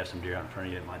 And if you have some deer out in front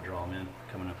of you, it might draw them in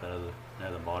coming up out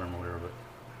of the bottom or whatever.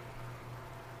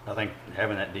 But I think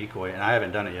having that decoy, and I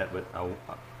haven't done it yet, but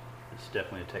it's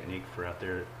definitely a technique for out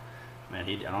there. Man,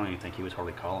 I don't even think he was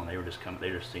hardly calling. They were just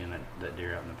seeing that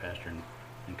deer out in the pasture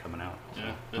and coming out. So.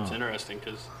 Yeah, that's interesting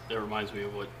because that reminds me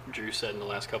of what Drew said in the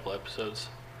last couple episodes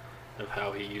of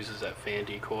how he uses that fan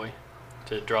decoy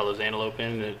to draw those antelope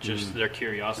in, and it just their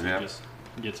curiosity just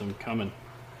gets them coming.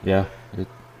 Yeah,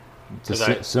 it's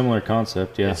a similar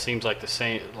concept. Yeah, it seems like the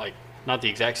same, like not the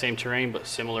exact same terrain, but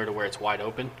similar to where it's wide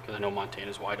open. Because I know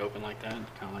Montana's wide open like that,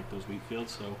 kind of like those wheat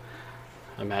fields. So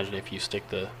imagine if you stick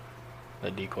that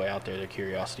decoy out there, their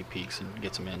curiosity peaks and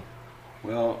gets them in.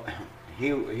 Well,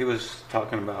 he was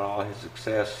talking about all his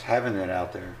success having it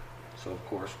out there. So of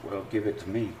course, well, give it to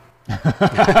me.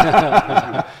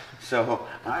 So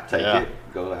I take it,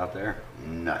 go out there,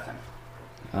 nothing.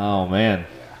 Oh man.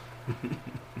 Yeah.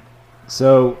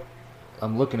 So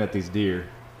I'm looking at these deer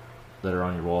that are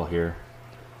on your wall here.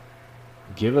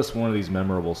 Give us one of these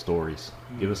memorable stories.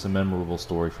 Give us a memorable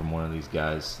story from one of these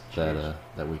guys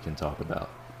that we can talk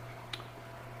about.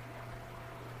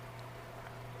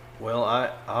 Well, I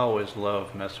always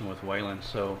love messing with Waylon,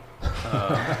 so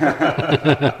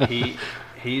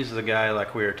he's the guy,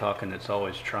 like we were talking, that's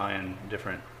always trying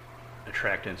different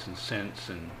attractants and scents,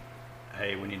 and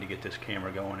hey, we need to get this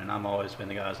camera going. And I've always been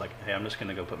the guy that's like, hey, I'm just going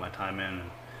to go put my time in.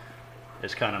 And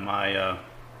it's kind of my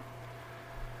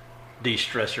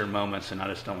de-stressor moments, and I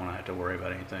just don't want to have to worry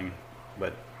about anything.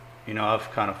 But,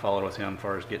 I've kind of followed with him as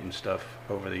far as getting stuff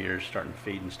over the years, starting to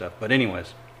feed and stuff. But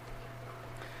anyways,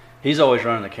 he's always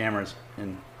running the cameras,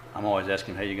 and I'm always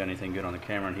asking, hey, you got anything good on the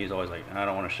camera? And he's always like, I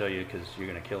don't want to show you because you're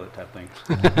going to kill it type thing.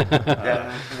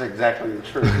 Yeah, this is exactly the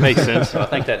truth. Makes sense. So I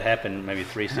think that happened maybe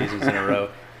 3 seasons in a row.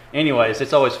 Anyways,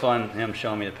 it's always fun, him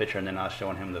showing me the picture and then I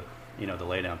showing him the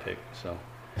lay down pic. So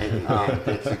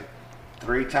it's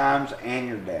 3 times and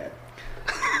your dad.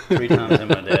 3 times and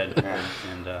my dad,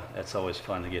 and that's always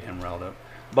fun to get him riled up.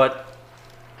 But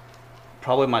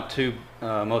probably my 2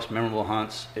 most memorable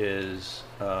hunts is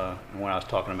when I was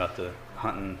talking about the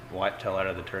hunting whitetail out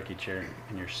of the turkey chair,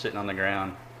 and you're sitting on the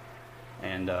ground,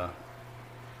 and the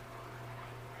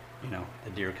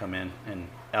deer come in, and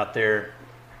out there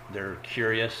they're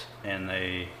curious, and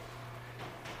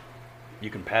you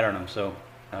can pattern them. So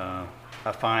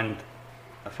I find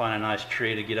a nice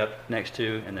tree to get up next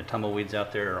to, and the tumbleweeds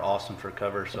out there are awesome for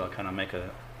cover. So I kind of make a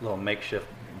little makeshift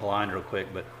blind real quick.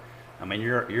 But I mean,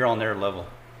 you're on their level.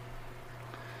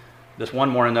 This one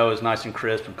morning though, it was nice and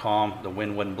crisp and calm. The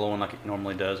wind wasn't blowing like it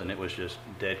normally does, and it was just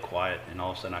dead quiet. And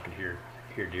all of a sudden, I could hear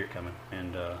deer coming,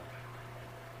 and I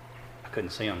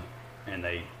couldn't see them, and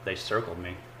they circled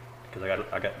me because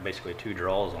I got basically 2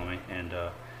 draws on me, and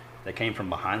they came from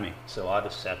behind me. So I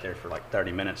just sat there for like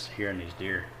 30 minutes hearing these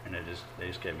deer, and they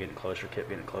just kept getting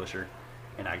closer,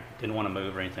 and I didn't want to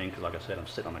move or anything because, like I said, I'm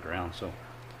sitting on the ground. So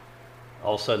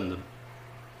all of a sudden,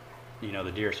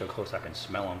 the deer are so close I can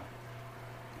smell them,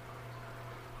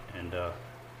 and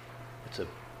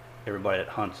everybody that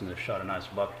hunts and has shot a nice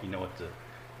buck,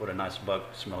 what a nice buck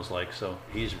smells like. So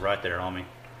he's right there on me,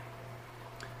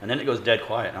 and then it goes dead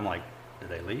quiet. I'm like, did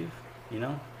they leave? you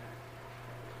know?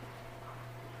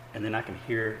 And then I can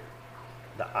hear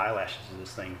the eyelashes of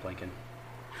this thing blinking.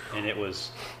 And it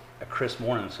was a crisp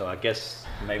morning, so I guess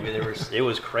maybe it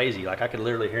was crazy. Like I could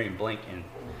literally hear him blink, and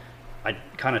I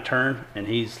kind of turned, and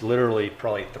he's literally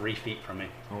probably 3 feet from me.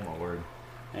 Oh my word.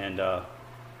 And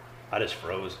I just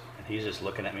froze, and he's just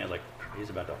looking at me. I was like, he's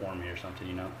about to horn me or something,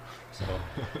 you know? So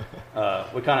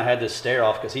we kind of had this stare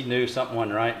off because he knew something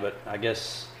wasn't right, but I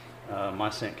guess my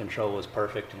scent control was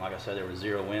perfect. And like I said, there was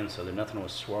 0 wind, so nothing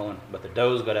was swirling. But the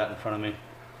does got out in front of me,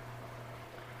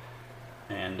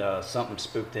 and something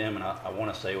spooked them, and I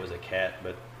want to say it was a cat,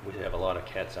 but we have a lot of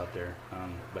cats out there.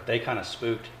 But they kind of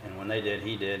spooked, and when they did,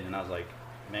 he did, and I was like,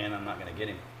 man, I'm not going to get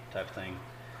him type thing.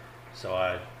 So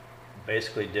I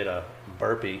basically did a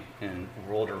burpee and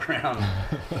rolled around,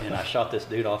 and I shot this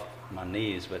dude off my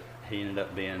knees, but he ended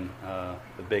up being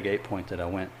the big 8-point that I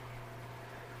went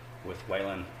with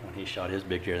Waylon when he shot his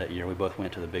big deer that year. We both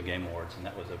went to the Big Game Awards, and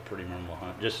that was a pretty memorable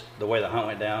hunt. Just the way the hunt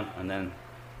went down, and then,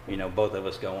 you know, both of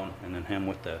us going, and then him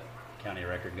with the county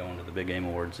record going to the Big Game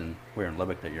Awards, and we were in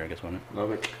Lubbock that year, I guess, wasn't it?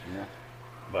 Lubbock, yeah.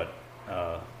 But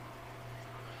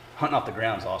hunting off the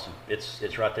ground's awesome.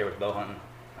 It's right there with bow hunting.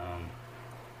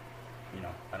 You know,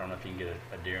 I don't know if you can get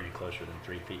a deer any closer than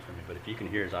 3 feet from me, but if you can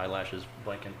hear his eyelashes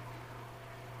blinking,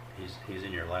 he's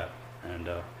in your lap. And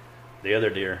the other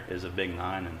deer is a big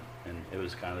 9, and it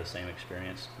was kind of the same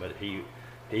experience. But he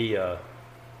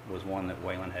was one that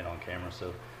Waylon had on camera,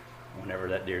 so whenever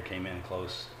that deer came in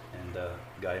close and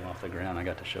got him off the ground, I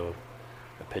got to show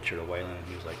a picture to Waylon, and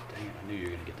he was like, "Dang it, I knew you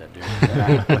were going to get that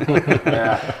deer."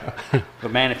 Yeah.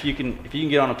 But man, if you can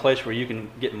get on a place where you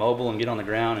can get mobile and get on the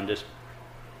ground and just,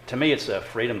 to me, it's a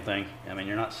freedom thing. I mean,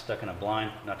 you're not stuck in a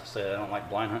blind. Not to say I don't like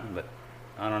blind hunting, but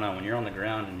I don't know, when you're on the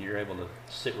ground and you're able to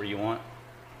sit where you want,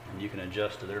 and you can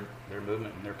adjust to their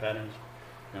movement and their patterns,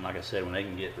 and like I said, when they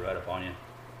can get right up on you,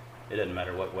 it doesn't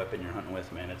matter what weapon you're hunting with,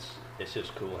 man. It's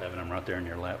just cool having them right there in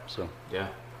your lap. So Yeah.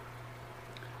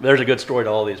 there's a good story to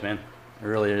all these, man. It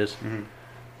really is. Mm-hmm.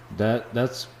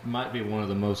 That's might be one of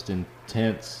the most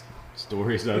intense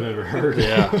stories I've ever heard.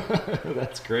 Yeah.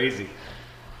 That's crazy.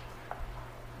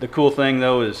 The cool thing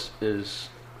though is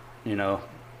you know,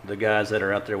 the guys that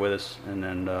are out there with us, and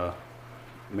then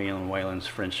me and Waylon's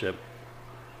friendship,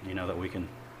 you know, that we can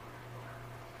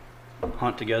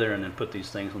hunt together and then put these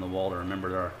things on the wall to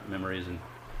remember our memories. And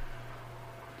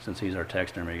since he's our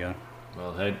taxidermy guy.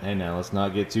 Well, hey, now let's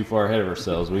not get too far ahead of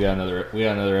ourselves. We got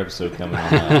another episode coming on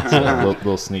that, so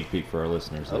little sneak peek for our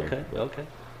listeners there. Okay. Okay.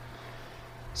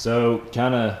 So,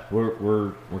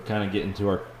 we're kind of getting to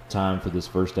our time for this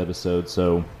first episode.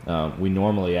 So, we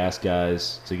normally ask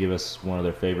guys to give us one of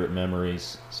their favorite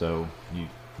memories. So, you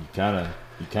kind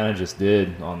of just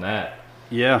did on that.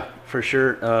 Yeah, for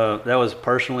sure. That was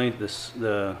personally as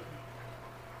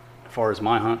far as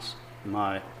my hunts,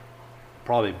 my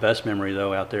probably best memory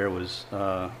though out there was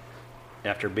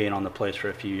after being on the place for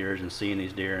a few years and seeing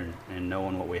these deer and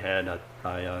knowing what we had.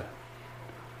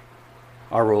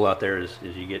 Our rule out there is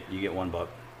you get one buck,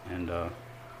 and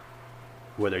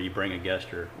whether you bring a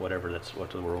guest or whatever, that's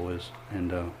what the rule is.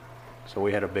 And so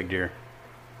we had a big deer.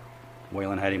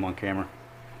 Waylon had him on camera,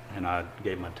 and I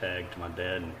gave my tag to my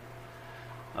dad. And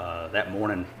that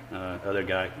morning, other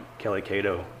guy, Kelly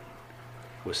Cato,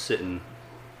 was sitting.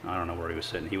 I don't know where he was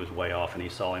sitting. He was way off, and he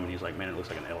saw him, and he's like, "Man, it looks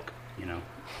like an elk," you know.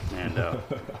 And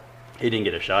he didn't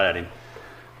get a shot at him,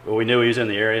 but we knew he was in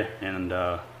the area. And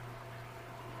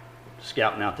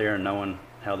scouting out there and knowing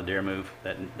how the deer move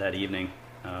that evening,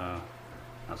 I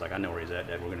was like, "I know where he's at,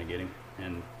 Dad. We're gonna get him."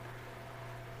 And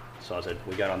so I said,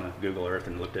 we got on the Google Earth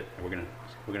and looked at. We're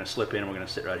gonna slip in. And we're gonna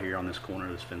sit right here on this corner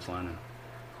of this fence line. And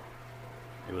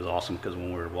it was awesome because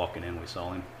when we were walking in, we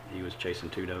saw him. He was chasing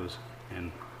 2 does,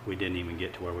 and we didn't even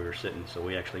get to where we were sitting, so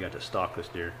we actually got to stalk this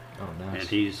deer. Oh, nice. And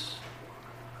he's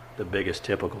the biggest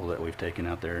typical that we've taken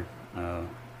out there.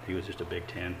 He was just a big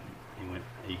 10.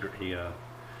 He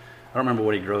I don't remember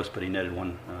what he grossed, but he netted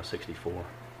 164,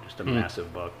 just a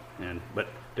massive buck. But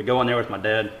to go in there with my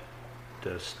dad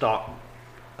to stalk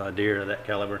a deer of that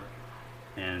caliber,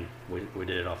 and we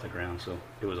did it off the ground, so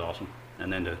it was awesome.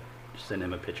 And then to send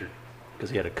him a picture, because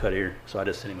he had a cut ear, so I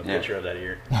just sent him a picture of that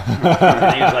ear.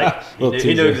 And he was like,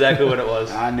 he knew exactly what it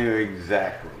was. I knew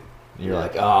exactly. You're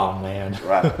like, oh man.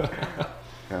 Right.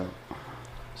 Yeah.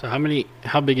 So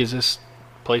how big is this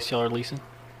place y'all are leasing?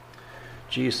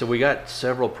 Geez, so we got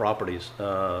several properties.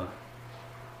 The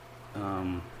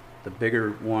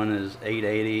bigger one is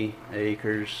 880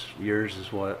 acres. Yours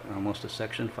is what, almost a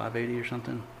section, 580 or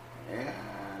something?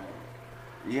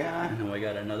 Yeah. And then we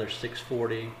got another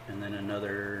 640, and then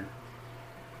another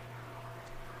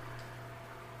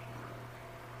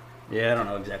Yeah, I don't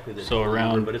know exactly the So total around-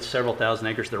 number, but it's several thousand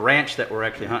acres. The ranch that we're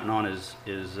actually hunting on is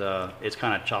it's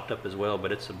kind of chopped up as well,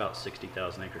 but it's about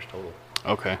 60,000 acres total.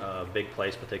 Okay, Big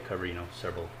place, but they cover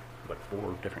several,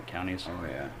 4 different counties. Oh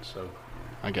yeah. So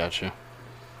I got you.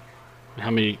 How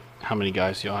many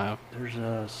guys do y'all have?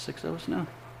 there's 6 of us now.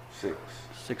 6.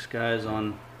 6 guys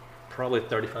on probably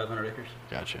 3,500 acres.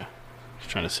 Gotcha. Just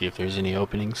trying to see if there's any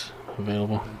openings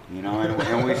available.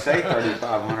 And we say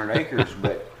 3,500 acres,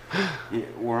 but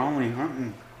we're only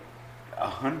hunting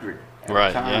 100 at Right,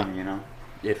 a time. yeah.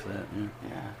 If that, yeah.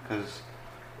 Yeah, because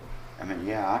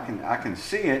I can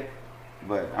see it,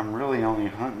 but I'm really only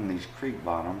hunting these creek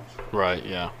bottoms, Right.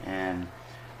 Yeah. and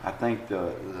I think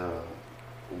the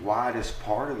widest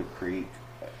part of the creek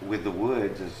with the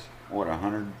woods is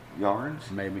 100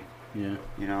 yards. Maybe. Yeah.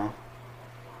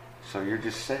 So you're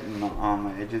just sitting on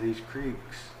the edge of these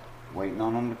creeks, waiting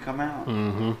on them to come out.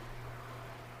 Mm-hmm.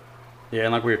 Yeah,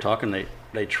 and like we were talking,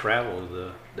 they travel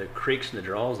the creeks and the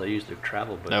draws. They use to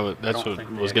travel, but That's I don't what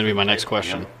think they was going to be my actually next bed-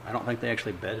 question. I don't think they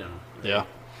actually bed in them. Yeah.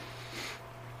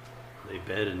 They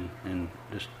bed in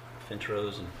just fence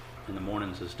rows, and in the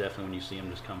mornings is definitely when you see them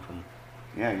just come from.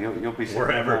 Yeah, you'll be sitting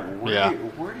Wherever. there going, Yeah.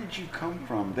 Where did you come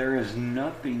from? There is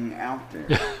nothing out there.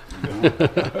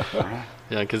 Right?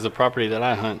 Yeah, because the property that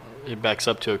I hunt, it backs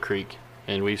up to a creek,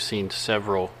 and we've seen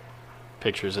several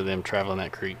pictures of them traveling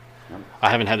that creek. Yep. I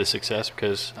haven't had the success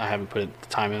because I haven't put the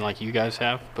time in like you guys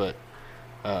have, but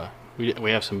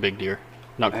we have some big deer.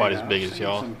 Not quite Hey, as big I've as seen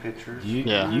y'all. Some pictures. You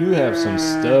Yeah. you have some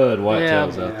stud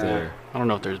whitetails Yeah. out there. I don't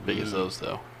know if they're as big as those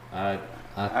though.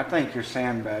 I think you're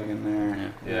sandbagging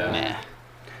there. Yeah.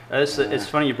 It's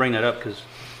funny you bring that up because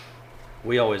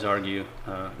we always argue.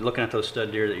 Looking at those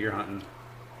stud deer that you're hunting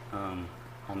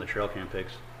on the trail cam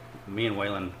pics, me and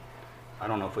Waylon, I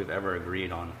don't know if we've ever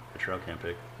agreed on a trail cam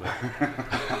pic,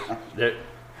 but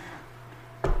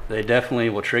they definitely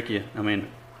will trick you. I mean,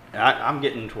 I'm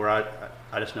getting to where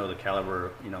I just know the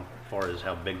caliber, as far as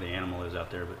how big the animal is out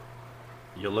there. But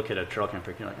you'll look at a trail cam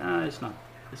pic, you're like, it's not.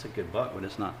 It's a good buck, but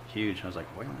it's not huge. I was like,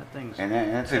 well, that thing's. And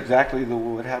that's exactly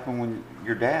what happened when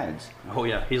your dad's. Oh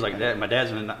yeah, he's like that. My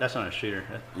dad's that's not a shooter.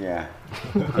 Yeah.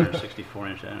 164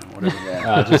 inch, whatever.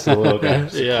 Yeah. Just a little guy,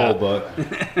 just Yeah. a cold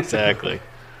buck. Exactly.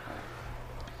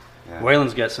 Yeah.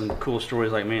 Waylon's got some cool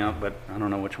stories like me, but I don't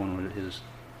know which one was his.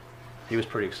 He was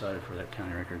pretty excited for that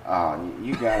county record. Oh,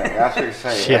 you got it. That's what you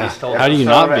say. Yeah. Episode How do you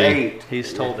not be? 8.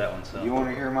 He's told that one, so. You want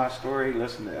to hear my story?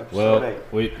 Listen to episode 8.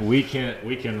 Well, we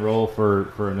can roll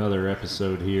for another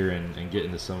episode here and get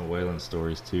into some of Waylon's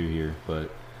stories too here, but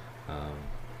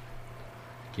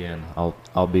again,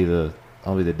 I'll be the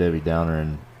Debbie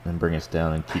Downer and bring us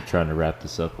down and keep trying to wrap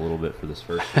this up a little bit for this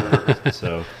first one.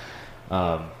 So,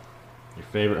 your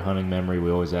favorite hunting memory?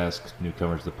 We always ask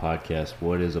newcomers to the podcast,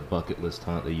 what is a bucket list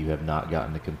hunt that you have not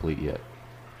gotten to complete yet?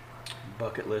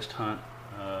 Bucket list hunt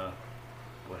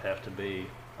would have to be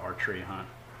archery hunt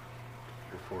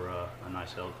for a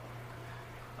nice elk.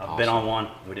 I've been on one.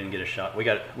 We didn't get a shot. We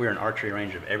were an archery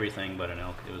range of everything but an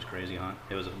elk. It was a crazy hunt.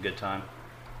 It was a good time.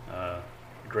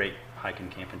 Great hiking,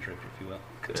 camping trip, if you will.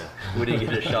 We didn't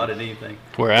get a shot at anything.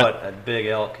 Where at? But a big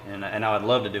elk, and I would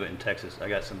love to do it in Texas. I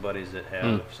got some buddies that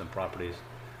have some properties.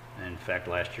 And in fact,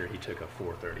 last year he took a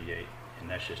 438, and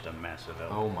that's just a massive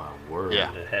elk. Oh my word! Yeah.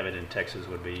 To have it in Texas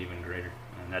would be even greater,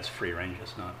 and that's free range.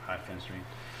 It's not high fence range.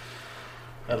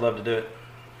 I'd love to do it.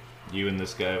 You and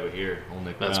this guy over here, old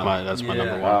Nick That's Brown. my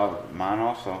number one. Mine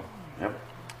also. Yep.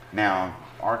 Now,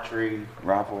 archery,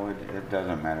 rifle, it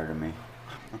doesn't matter to me.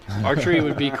 Archery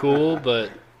would be cool, but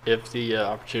if the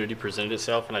opportunity presented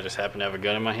itself and I just happened to have a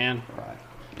gun in my hand, Right.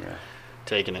 Yeah.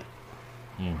 taking it.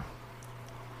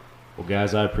 Well,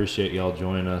 guys, I appreciate y'all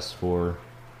joining us for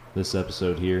this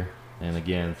episode here. And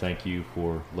again, thank you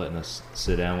for letting us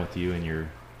sit down with you in your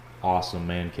awesome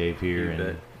man cave here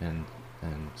You and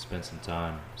spend some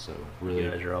time. So You really,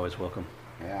 guys are always welcome.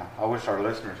 Yeah. I wish our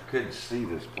listeners could see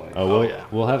this place. we'll, yeah.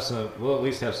 we'll at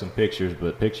least have some pictures,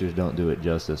 but pictures don't do it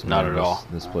justice. Not man. at all.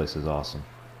 This place is awesome.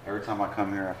 Every time I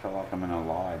come here, I feel like I'm in a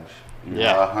lodge.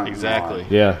 Yeah, a hunting exactly.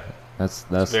 lodge. Yeah, that's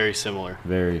Very similar.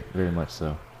 very, very much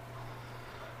so.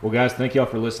 Well, guys, thank y'all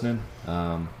for listening.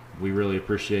 We really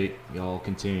appreciate y'all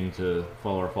continuing to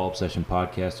follow our Fall Obsession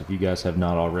podcast. If you guys have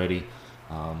not already,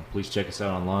 please check us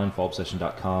out online.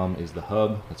 FallObsession.com is the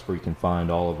hub. That's where you can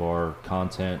find all of our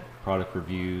content, product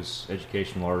reviews,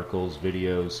 educational articles,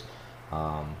 videos,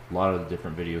 a lot of the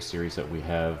different video series that we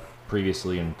have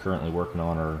previously and currently working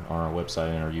on our website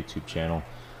and our YouTube channel.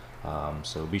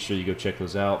 So be sure you go check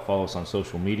those out. Follow us on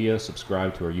social media.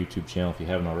 Subscribe to our YouTube channel if you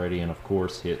haven't already. And, of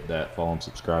course, hit that follow and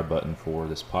subscribe button for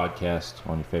this podcast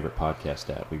on your favorite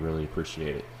podcast app. We really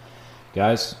appreciate it.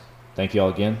 Guys, thank you all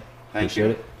again. Thank appreciate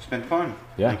you. it. been fun.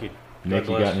 Yeah. Thank you. Nick,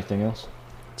 God you bless. got anything else?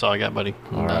 That's all I got, buddy.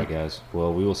 All right, guys.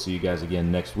 Well, we will see you guys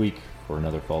again next week for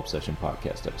another Fall Obsession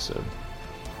podcast episode.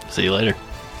 See you later.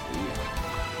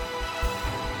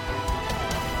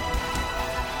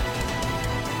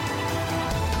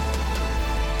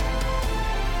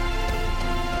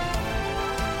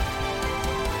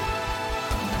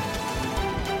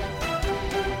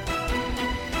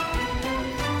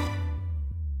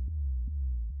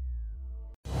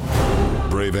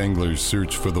 Brave anglers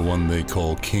search for the one they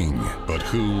call king, but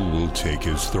who will take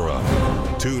his throne?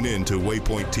 Tune in to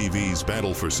Waypoint TV's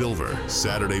Battle for Silver,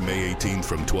 Saturday, May 18th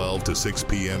from 12 to 6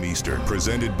 p.m. Eastern.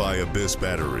 Presented by Abyss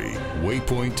Battery.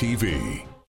 Waypoint TV.